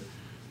 But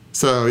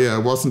so, yeah,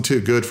 it wasn't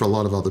too good for a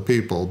lot of other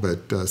people.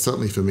 But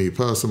certainly for me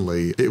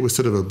personally, it was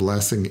sort of a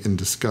blessing in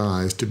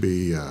disguise to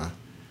be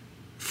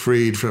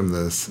freed from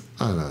this,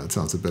 I don't know, it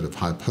sounds a bit of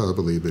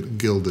hyperbole, but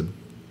gilded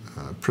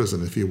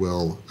prison, if you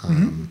will.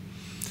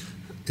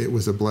 It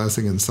was a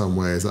blessing in some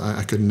ways.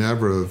 I could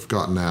never have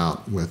gotten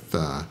out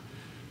without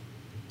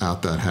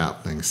that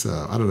happening.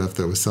 So I don't know if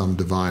there was some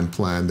divine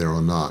plan there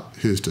or not,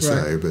 who's to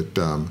say, but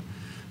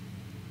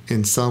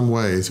in some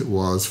ways it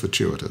was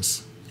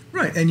fortuitous.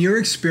 Right, and your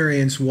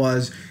experience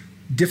was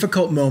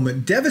difficult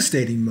moment,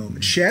 devastating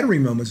moment,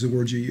 shattering moment is the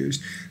word you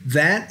used.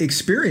 That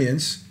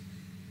experience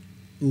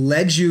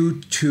led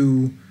you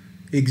to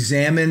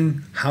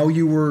examine how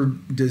you were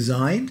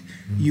designed.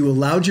 You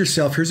allowed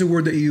yourself, here's a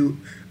word that you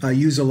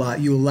use a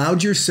lot, you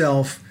allowed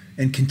yourself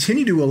and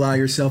continue to allow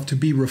yourself to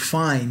be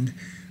refined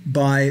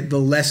by the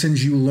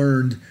lessons you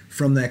learned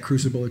from that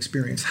crucible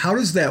experience. How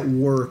does that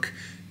work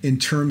in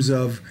terms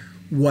of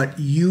what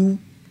you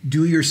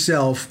do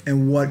yourself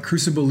and what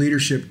Crucible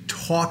Leadership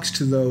talks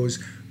to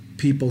those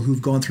people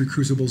who've gone through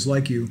crucibles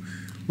like you?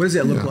 What does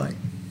that look like?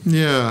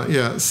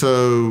 Yeah.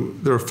 So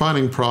the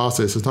refining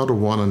process is not a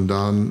one and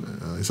done.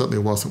 It certainly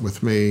wasn't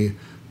with me.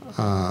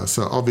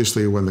 So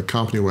obviously when the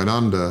company went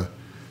under,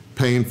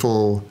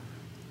 painful,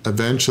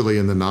 eventually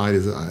in the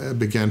 90s, I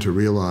began to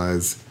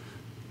realize,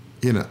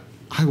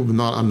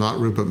 I'm not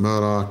Rupert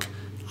Murdoch.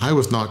 I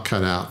was not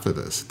cut out for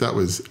this. That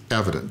was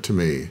evident to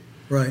me.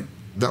 Right.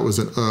 That was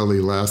an early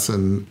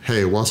lesson.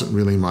 Hey, it wasn't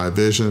really my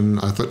vision.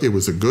 I thought it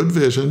was a good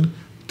vision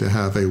to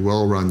have a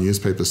well-run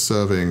newspaper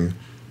serving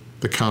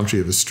the country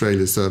of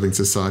Australia, serving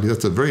society.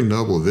 That's a very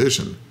noble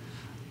vision,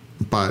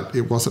 but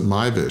it wasn't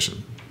my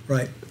vision.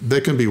 Right.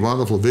 There can be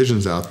wonderful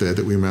visions out there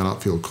that we may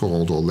not feel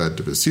called or led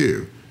to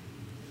pursue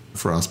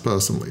for us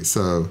personally.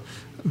 So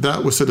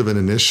that was sort of an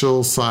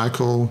initial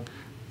cycle.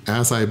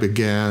 As I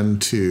began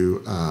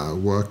to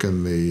work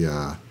in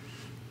the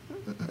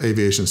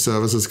aviation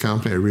services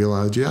company, I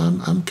realized,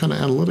 I'm kind of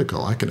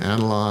analytical. I can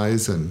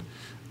analyze and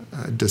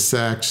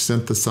dissect,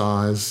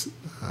 synthesize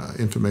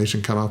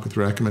information, come up with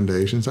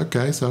recommendations.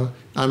 Okay, so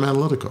I'm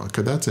analytical.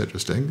 Okay, that's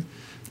interesting.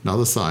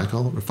 Another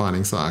cycle,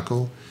 refining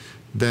cycle.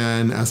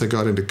 Then as I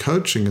got into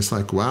coaching, it's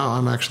like, wow,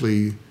 I'm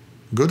actually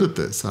good at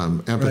this.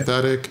 I'm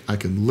empathetic. Right. I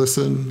can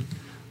listen.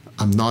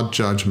 I'm not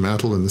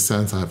judgmental in the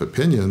sense I have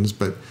opinions,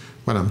 but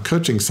when I'm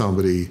coaching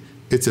somebody,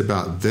 it's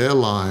about their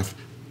life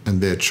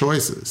and their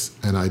choices.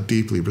 And I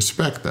deeply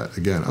respect that.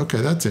 Again,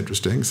 okay, that's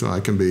interesting. So I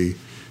can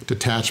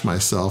detach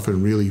myself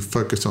and really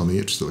focus on the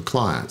interest of the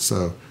client.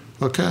 So,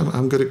 okay,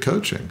 I'm good at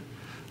coaching.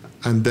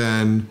 And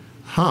then,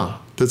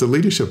 there's a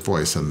leadership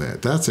voice in there.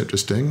 That's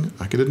interesting.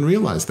 I didn't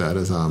realize that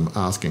as I'm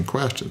asking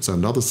questions. So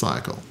another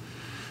cycle.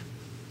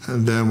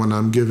 And then when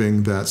I'm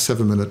giving that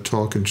 7-minute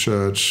talk in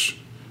church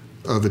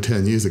over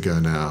 10 years ago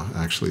now,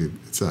 actually,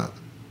 I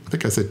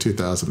think I said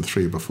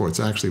 2003 before. It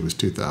actually was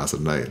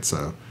 2008,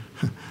 so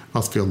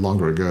must feel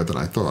longer ago than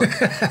I thought.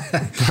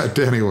 But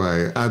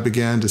anyway, I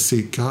began to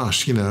see,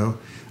 gosh, I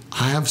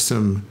have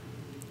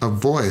a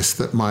voice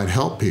that might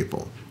help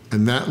people.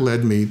 And that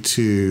led me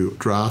to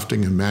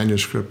drafting a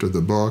manuscript of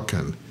the book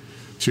and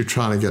to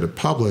trying to get it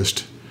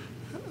published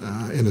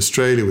in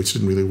Australia, which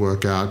didn't really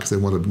work out because they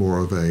wanted more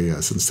of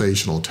a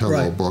sensational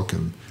tell-all book,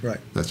 and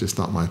that's just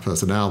not my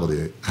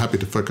personality. Happy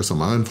to focus on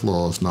my own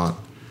flaws, not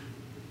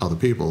other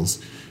people's.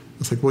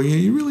 It's like, well,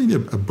 you really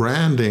need a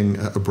brand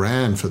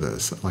for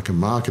this, like a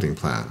marketing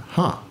plan.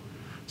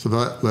 So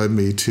that led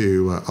me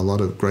to a lot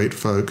of great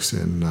folks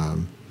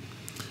in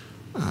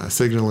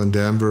Signal in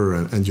Denver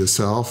and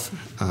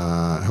yourself,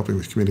 helping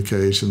with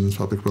communications,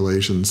 public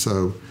relations.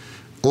 So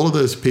all of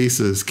those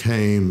pieces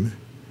came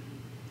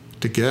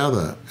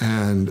together.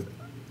 And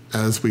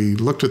as we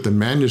looked at the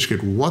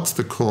manuscript, what's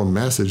the core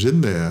message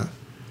in there?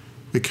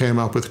 We came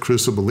up with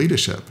Crucible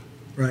Leadership.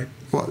 Right.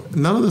 Well,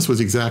 none of this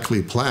was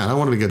exactly planned. I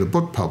wanted to get a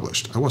book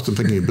published. I wasn't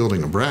thinking of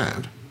building a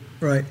brand.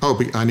 Right. Oh,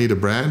 but I need a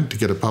brand to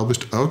get it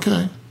published?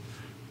 Okay.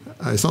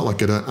 It's not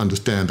like I don't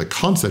understand the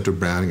concept of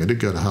branding. I did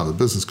go to Harvard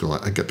Business School.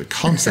 I get the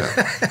concept,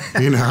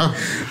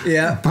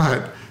 Yeah.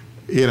 But,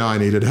 I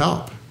needed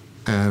help.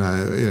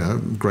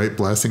 And, great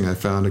blessing, I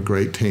found a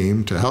great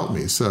team to help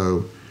me.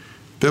 So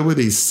there were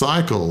these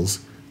cycles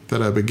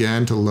that I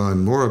began to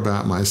learn more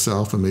about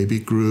myself and maybe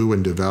grew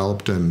and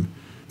developed and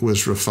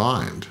was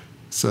refined.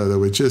 So there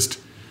were just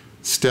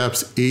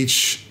steps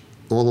each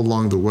all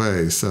along the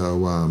way.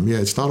 So,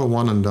 it's not a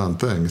one-and-done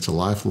thing. It's a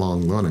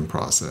lifelong learning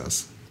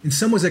process. In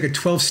some ways, like a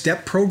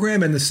 12-step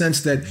program in the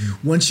sense that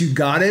once you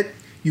got it,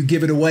 you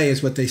give it away,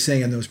 is what they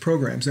say in those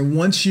programs. And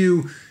once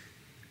you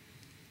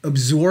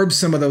absorb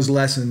some of those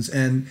lessons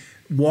and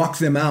walk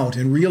them out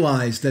and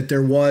realize that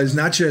there was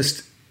not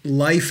just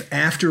life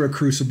after a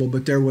crucible,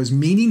 but there was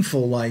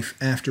meaningful life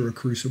after a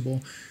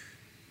crucible,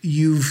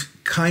 you've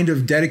kind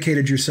of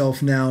dedicated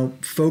yourself now,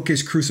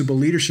 focused Crucible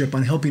Leadership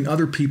on helping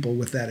other people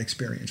with that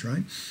experience,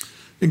 right?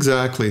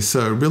 Exactly.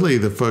 So really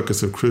the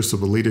focus of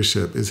Crucible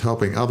Leadership is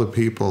helping other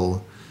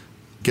people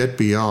get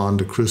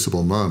beyond a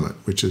crucible moment,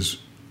 which is,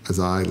 as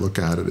I look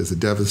at it, is a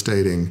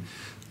devastating,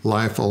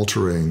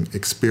 life-altering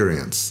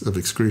experience of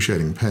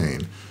excruciating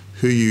pain.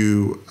 Who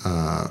you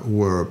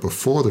were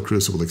before the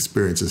crucible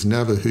experience is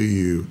never who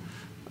you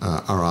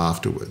are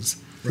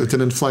afterwards. Right. It's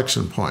an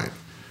inflection point.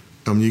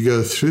 And when you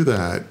go through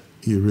that,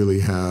 you really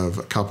have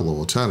a couple of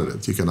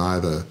alternatives. You can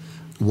either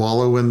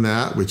wallow in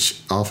that,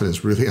 which often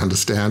is really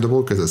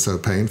understandable because it's so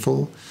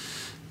painful,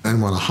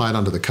 and want to hide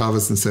under the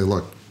covers and say,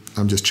 look,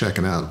 I'm just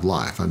checking out of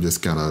life. I'm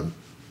just going to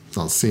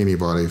not see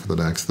anybody for the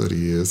next 30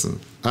 years, and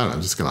I don't know,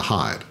 I'm just going to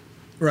hide.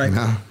 Right.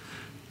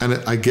 And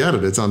I get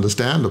it. It's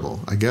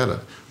understandable. I get it.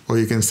 Or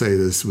you can say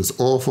this was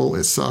awful,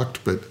 it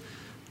sucked, but,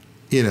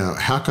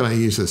 how can I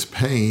use this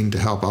pain to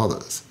help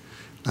others?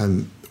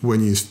 And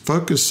when you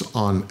focus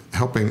on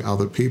helping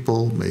other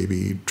people,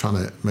 maybe trying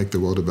to make the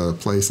world a better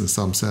place in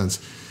some sense,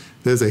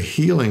 there's a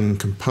healing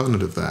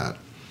component of that.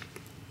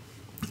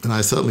 And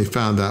I certainly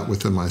found that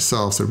within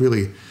myself. So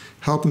really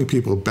helping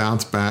people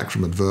bounce back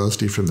from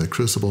adversity, from their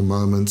crucible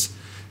moments,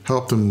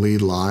 help them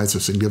lead lives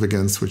of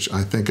significance, which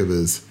I think of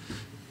as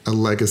a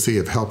legacy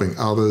of helping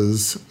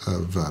others,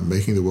 of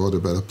making the world a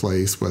better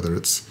place, whether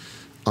it's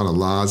on a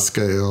large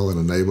scale in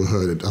a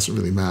neighborhood, it doesn't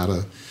really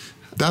matter.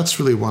 That's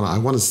really what I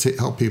want to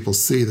help people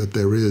see, that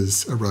there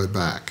is a road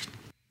back.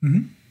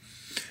 Mm-hmm.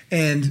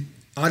 And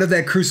out of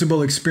that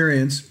crucible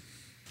experience,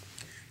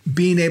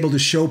 being able to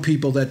show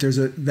people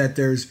that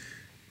there's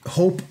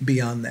hope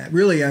beyond that.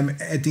 Really,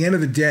 at the end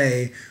of the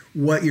day,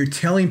 what you're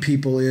telling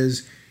people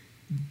is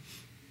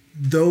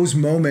those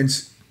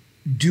moments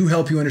do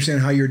help you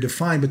understand how you're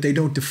defined, but they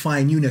don't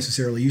define you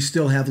necessarily. You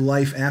still have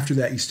life after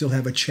that. You still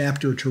have a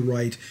chapter to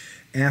write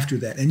after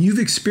that. And you've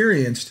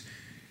experienced,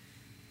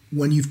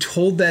 when you've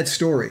told that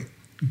story,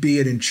 be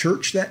it in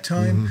church that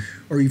time,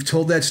 or you've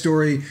told that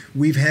story,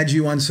 we've had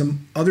you on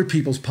some other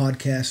people's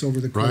podcasts over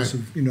the course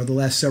of the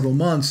last several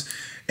months,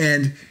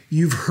 and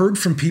you've heard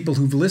from people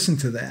who've listened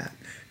to that.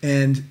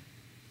 And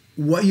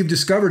what you've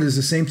discovered is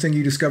the same thing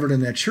you discovered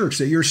in that church,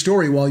 that your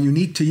story, while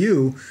unique to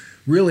you,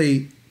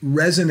 really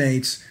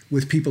resonates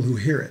with people who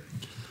hear it.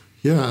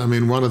 Yeah, I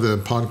mean, one of the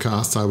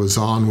podcasts I was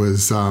on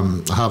was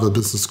a Harvard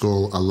Business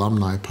School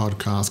alumni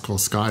podcast called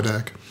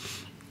Skydeck.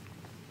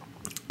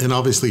 And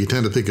obviously, you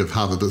tend to think of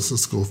Harvard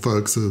Business School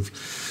folks of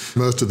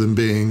most of them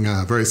being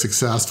very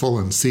successful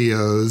and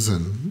CEOs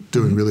and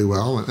doing really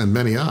well, and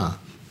many are.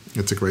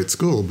 It's a great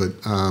school. But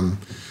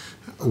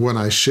when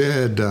I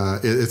shared,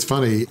 it's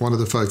funny, one of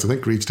the folks I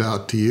think reached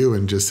out to you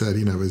and just said,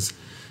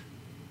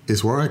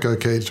 is Warwick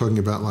okay talking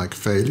about like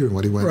failure and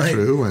what he went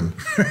through? And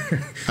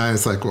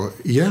it's like, well,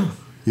 yeah,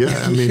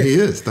 I mean, he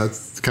is.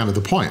 That's kind of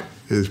the point,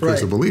 is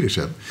Crucible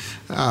Leadership.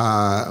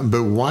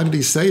 But why did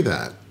he say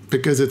that?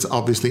 Because it's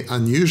obviously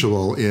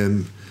unusual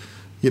in,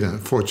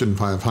 Fortune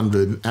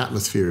 500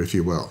 atmosphere, if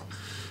you will.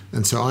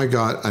 And so I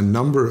got a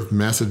number of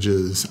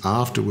messages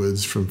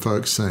afterwards from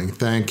folks saying,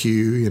 thank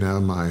you,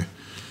 my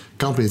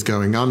company's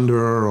going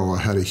under, or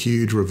I had a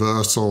huge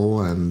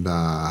reversal, and,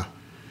 I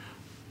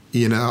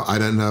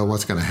don't know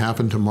what's going to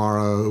happen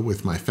tomorrow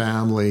with my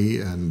family,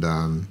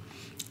 and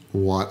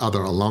what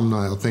other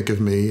alumni will think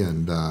of me.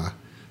 And,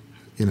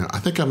 I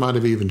think I might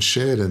have even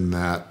shared in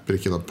that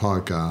particular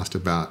podcast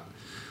about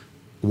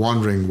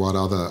wondering what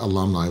other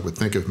alumni would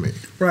think of me.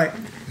 Right.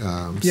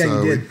 So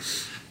you did.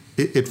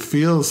 It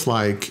feels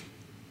like,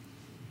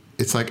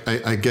 it's like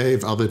I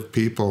gave other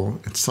people,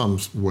 in some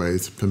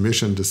ways,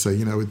 permission to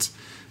say,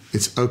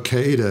 it's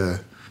okay to,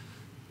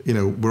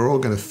 we're all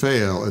going to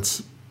fail.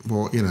 It's,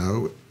 well,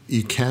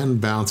 you can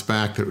bounce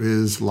back. There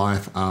is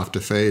life after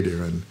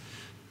failure. And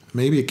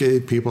maybe it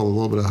gave people a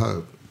little bit of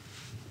hope.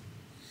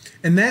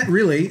 And that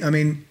really, I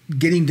mean,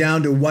 getting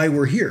down to why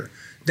we're here,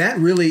 that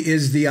really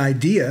is the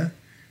idea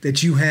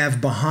that you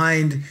have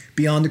behind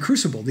Beyond the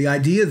Crucible. The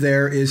idea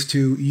there is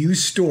to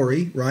use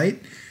story,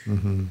 right?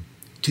 Mm-hmm.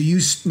 To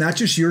use not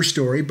just your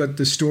story, but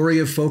the story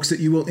of folks that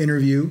you will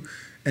interview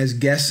as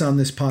guests on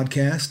this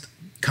podcast,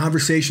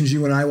 conversations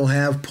you and I will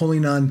have,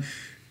 pulling on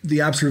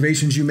the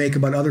observations you make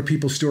about other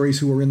people's stories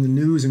who are in the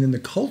news and in the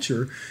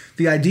culture.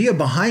 The idea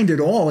behind it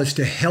all is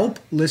to help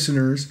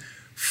listeners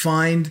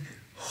find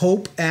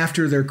hope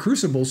after their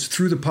crucibles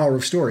through the power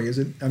of story. Is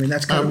it? I mean,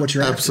 that's kind of what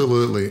you're after.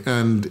 Absolutely.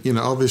 And,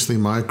 obviously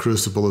my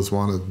crucible is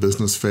one of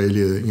business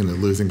failure,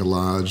 losing a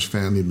large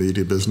family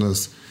media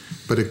business.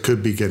 But it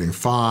could be getting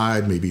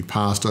fired, maybe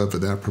passed over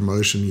that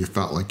promotion you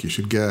felt like you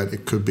should get.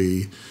 It could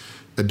be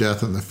a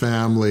death in the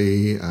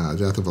family,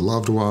 death of a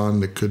loved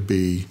one. It could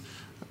be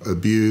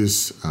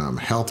abuse,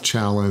 health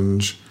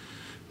challenge.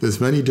 There's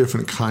many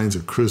different kinds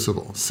of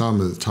crucible.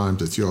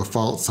 Sometimes it's your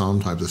fault,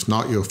 sometimes it's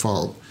not your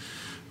fault.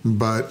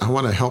 But I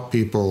want to help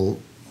people,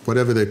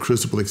 whatever their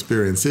crucible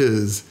experience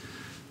is,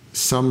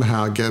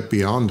 somehow get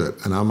beyond it.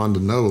 And I'm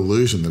under no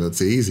illusion that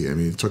it's easy. I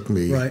mean, it took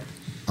me a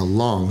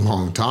long,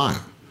 long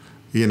time,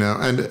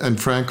 and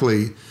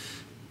frankly,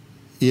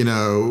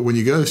 when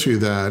you go through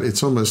that,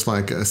 it's almost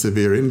like a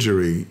severe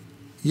injury.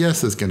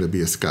 Yes, there's going to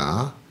be a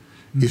scar.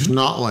 Mm-hmm. It's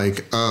not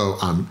like, oh,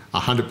 I'm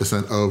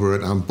 100% over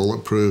it. I'm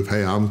bulletproof.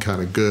 Hey, I'm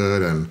kind of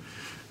good. And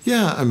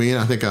yeah, I mean,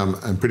 I think I'm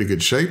in pretty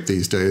good shape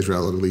these days,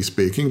 relatively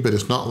speaking, but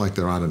it's not like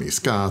there aren't any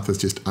scars. It's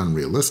just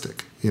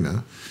unrealistic,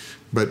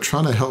 But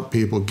trying to help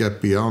people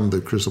get beyond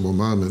the crucible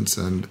moments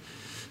and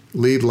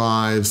lead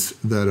lives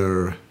that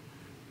are,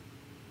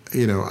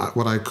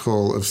 what I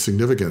call of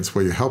significance,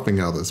 where you're helping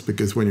others.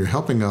 Because when you're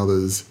helping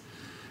others,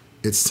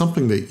 it's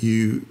something that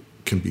you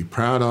can be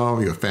proud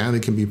of, your family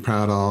can be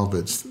proud of.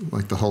 It's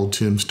like the whole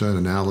tombstone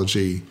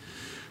analogy.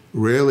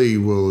 Rarely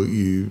will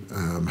you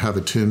have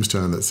a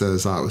tombstone that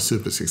says, I was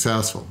super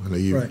successful. I know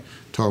you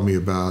told me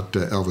about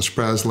Elvis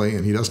Presley,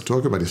 and he doesn't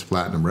talk about his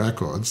platinum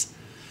records.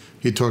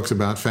 He talks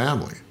about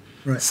family.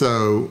 Right.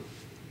 So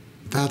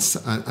that's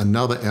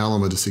another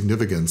element of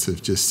significance,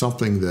 of just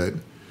something that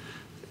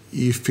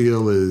you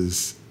feel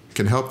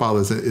can help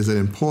others, is an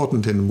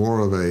important and more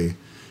of a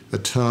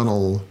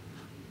eternal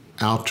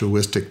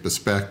altruistic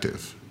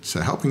perspective.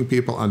 So helping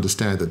people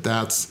understand that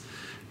that's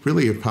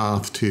really a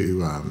path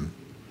to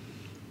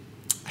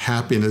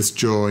happiness,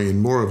 joy, in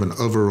more of an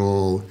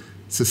overall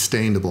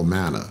sustainable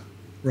manner,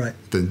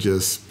 than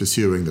just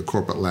pursuing the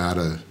corporate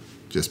ladder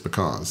just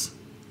because.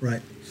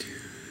 Right.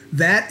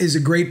 That is a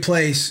great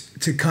place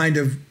to kind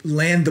of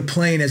land the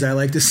plane, as I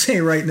like to say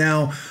right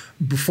now.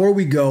 Before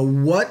we go,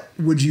 what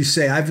would you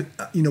say?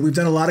 We've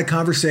done a lot of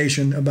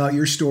conversation about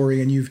your story,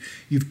 and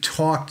you've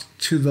talked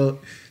to the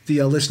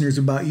listeners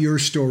about your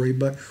story,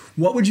 but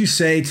what would you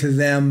say to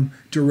them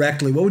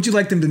directly? What would you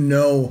like them to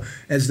know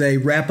as they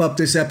wrap up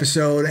this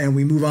episode and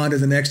we move on to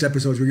the next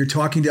episodes, where you're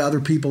talking to other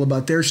people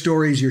about their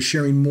stories, you're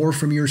sharing more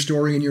from your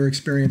story and your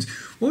experience?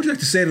 What would you like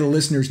to say to the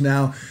listeners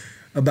now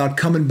about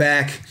coming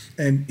back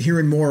and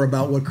hearing more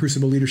about what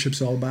Crucible Leadership's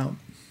all about?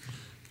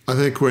 I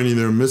think when you're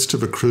in the midst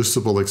of a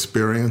crucible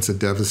experience, a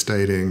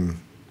devastating,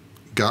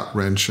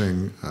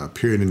 gut-wrenching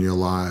period in your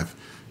life,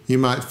 you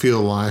might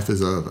feel life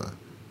is over.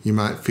 You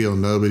might feel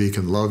nobody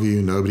can love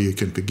you, nobody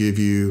can forgive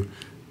you.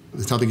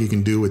 There's nothing you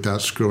can do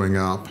without screwing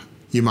up.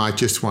 You might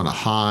just want to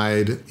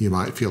hide. You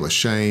might feel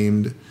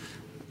ashamed.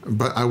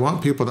 But I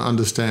want people to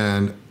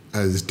understand,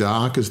 as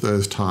dark as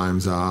those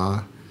times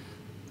are,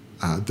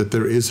 that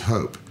there is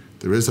hope.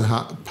 There is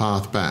a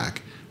path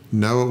back.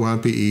 No, it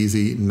won't be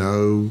easy.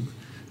 No,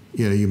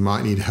 you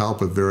might need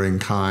help of varying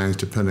kinds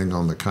depending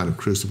on the kind of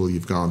crucible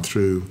you've gone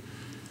through.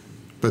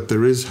 But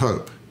there is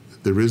hope.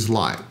 There is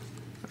light.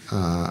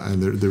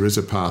 And there is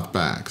a path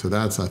back. So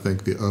that's, I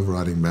think, the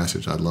overriding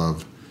message I'd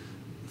love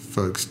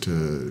folks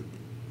to,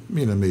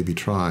 maybe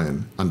try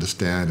and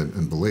understand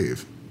and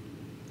believe.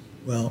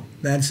 Well,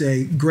 that's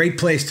a great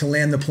place to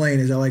land the plane,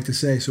 as I like to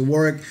say. So,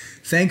 Warwick,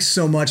 thanks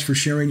so much for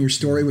sharing your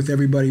story with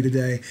everybody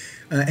today.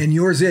 And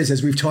yours is,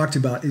 as we've talked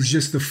about, is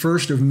just the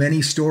first of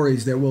many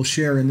stories that we'll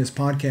share in this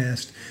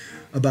podcast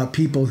about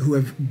people who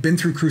have been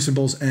through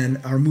crucibles and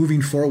are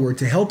moving forward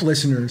to help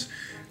listeners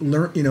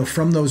learn,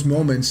 from those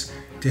moments,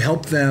 to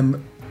help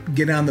them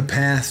get on the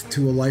path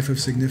to a life of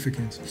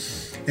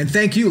significance. And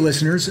thank you,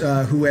 listeners,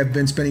 who have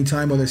been spending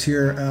time with us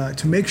here.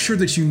 To make sure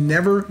that you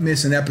never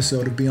miss an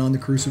episode of Beyond the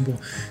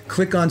Crucible,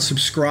 click on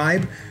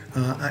subscribe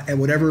at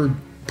whatever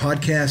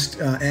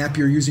podcast app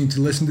you're using to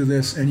listen to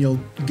this, and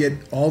you'll get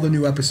all the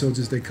new episodes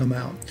as they come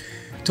out.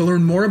 To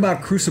learn more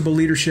about Crucible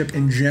Leadership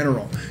in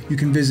general, you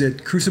can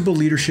visit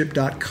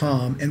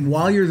crucibleleadership.com. And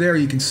while you're there,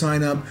 you can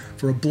sign up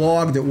for a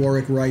blog that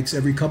Warwick writes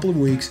every couple of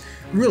weeks.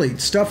 Really,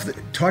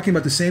 talking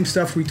about the same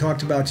stuff we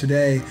talked about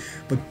today,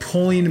 but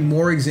pulling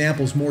more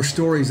examples, more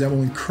stories that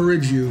will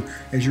encourage you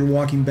as you're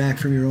walking back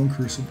from your own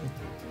crucible.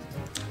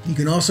 You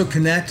can also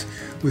connect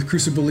with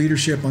Crucible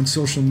Leadership on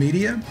social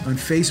media. On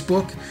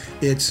Facebook,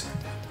 it's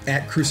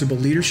at Crucible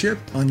Leadership.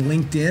 On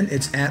LinkedIn,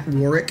 it's at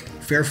Warwick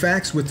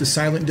Fairfax with the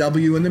silent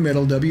W in the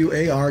middle,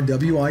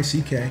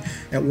 WARWICK,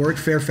 at Warwick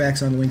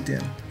Fairfax on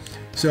LinkedIn.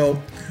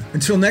 So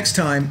until next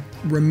time,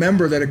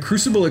 remember that a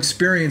crucible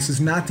experience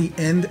is not the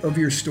end of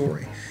your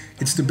story.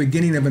 It's the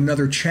beginning of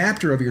another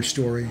chapter of your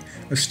story,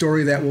 a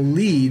story that will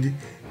lead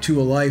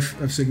to a life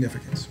of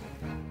significance.